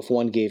 So if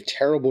one gave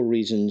terrible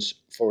reasons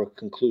for a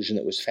conclusion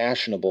that was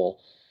fashionable,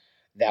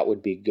 that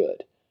would be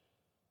good.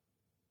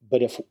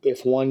 But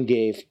if one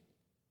gave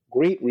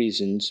great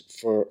reasons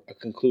for a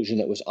conclusion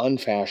that was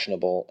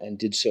unfashionable and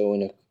did so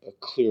in a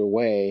clear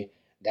way,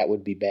 that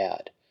would be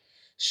bad.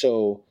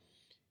 So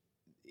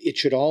it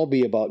should all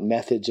be about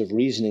methods of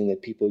reasoning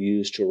that people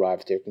use to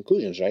arrive at their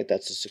conclusions, right?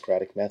 That's the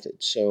Socratic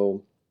method.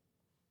 So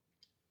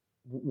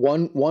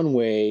one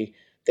way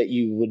that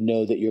you would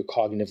know that your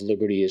cognitive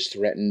liberty is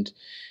threatened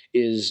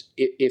is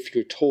if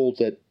you're told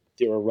that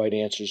there are right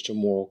answers to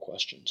moral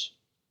questions.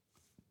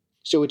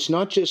 So it's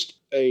not just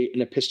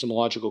an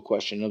epistemological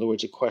question. In other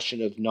words, a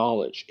question of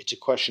knowledge. It's a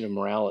question of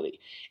morality.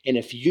 And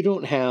if you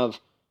don't have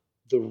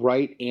the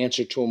right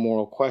answer to a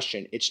moral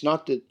question, it's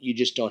not that you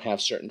just don't have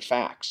certain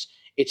facts.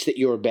 It's that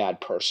you're a bad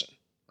person,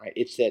 right?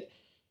 It's that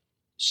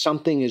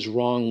something is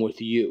wrong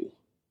with you.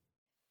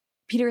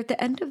 Peter, at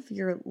the end of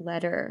your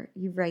letter,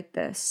 you write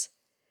this.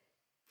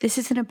 This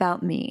isn't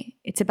about me.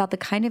 It's about the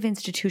kind of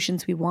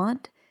institutions we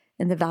want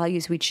and the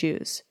values we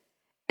choose.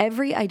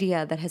 Every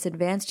idea that has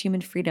advanced human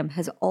freedom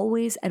has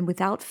always and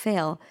without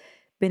fail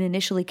been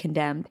initially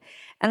condemned.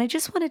 And I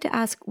just wanted to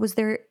ask,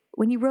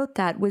 when you wrote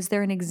that, was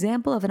there an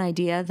example of an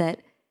idea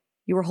that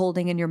you were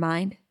holding in your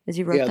mind as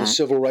you wrote that? Yeah, the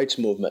civil rights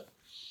movement.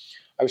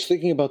 I was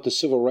thinking about the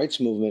civil rights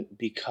movement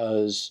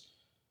because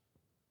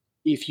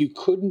if you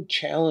couldn't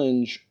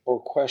challenge or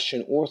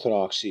question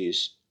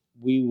orthodoxies,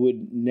 we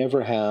would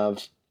never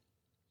have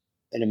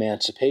an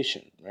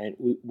emancipation, right?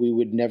 We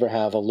would never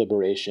have a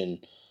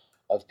liberation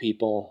of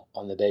people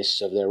on the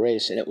basis of their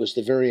race. And it was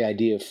the very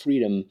idea of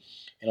freedom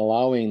and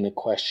allowing the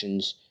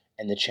questions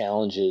and the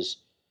challenges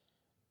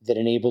that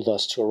enabled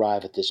us to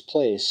arrive at this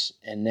place.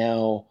 And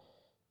now,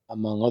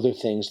 among other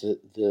things,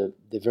 the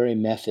very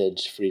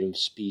methods, freedom of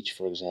speech,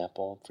 for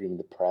example, freedom of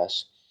the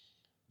press,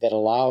 that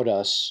allowed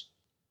us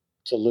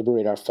to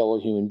liberate our fellow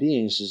human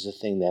beings is the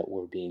thing that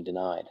we're being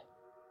denied.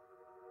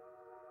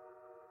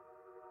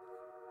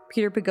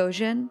 Peter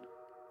Boghossian,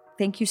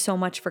 thank you so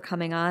much for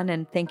coming on,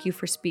 and thank you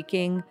for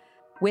speaking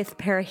with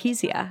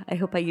pareisesia. I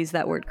hope I used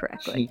that word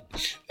correctly.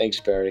 Thanks,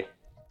 Barry.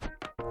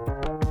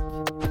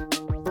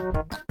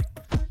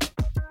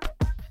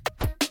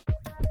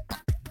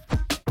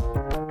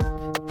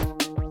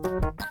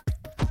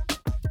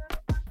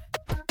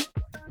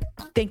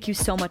 Thank you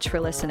so much for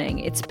listening.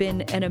 It's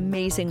been an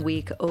amazing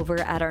week over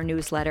at our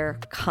newsletter,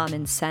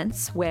 Common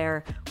Sense,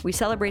 where we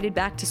celebrated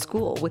back to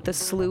school with a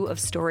slew of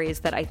stories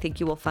that I think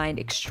you will find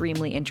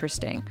extremely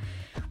interesting.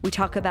 We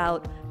talk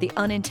about the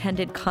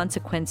unintended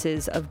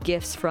consequences of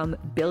gifts from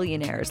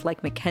billionaires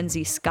like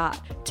Mackenzie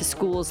Scott to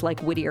schools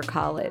like Whittier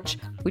College.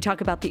 We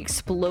talk about the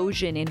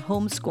explosion in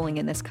homeschooling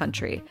in this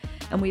country.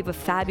 And we have a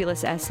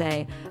fabulous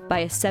essay by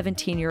a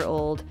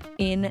 17-year-old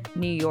in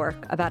New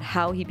York about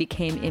how he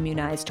became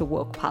immunized to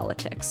woke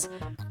politics.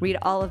 Read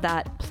all of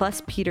that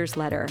plus Peter's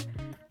letter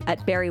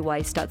at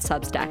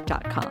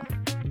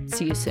barryweiss.substack.com.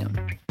 See you soon.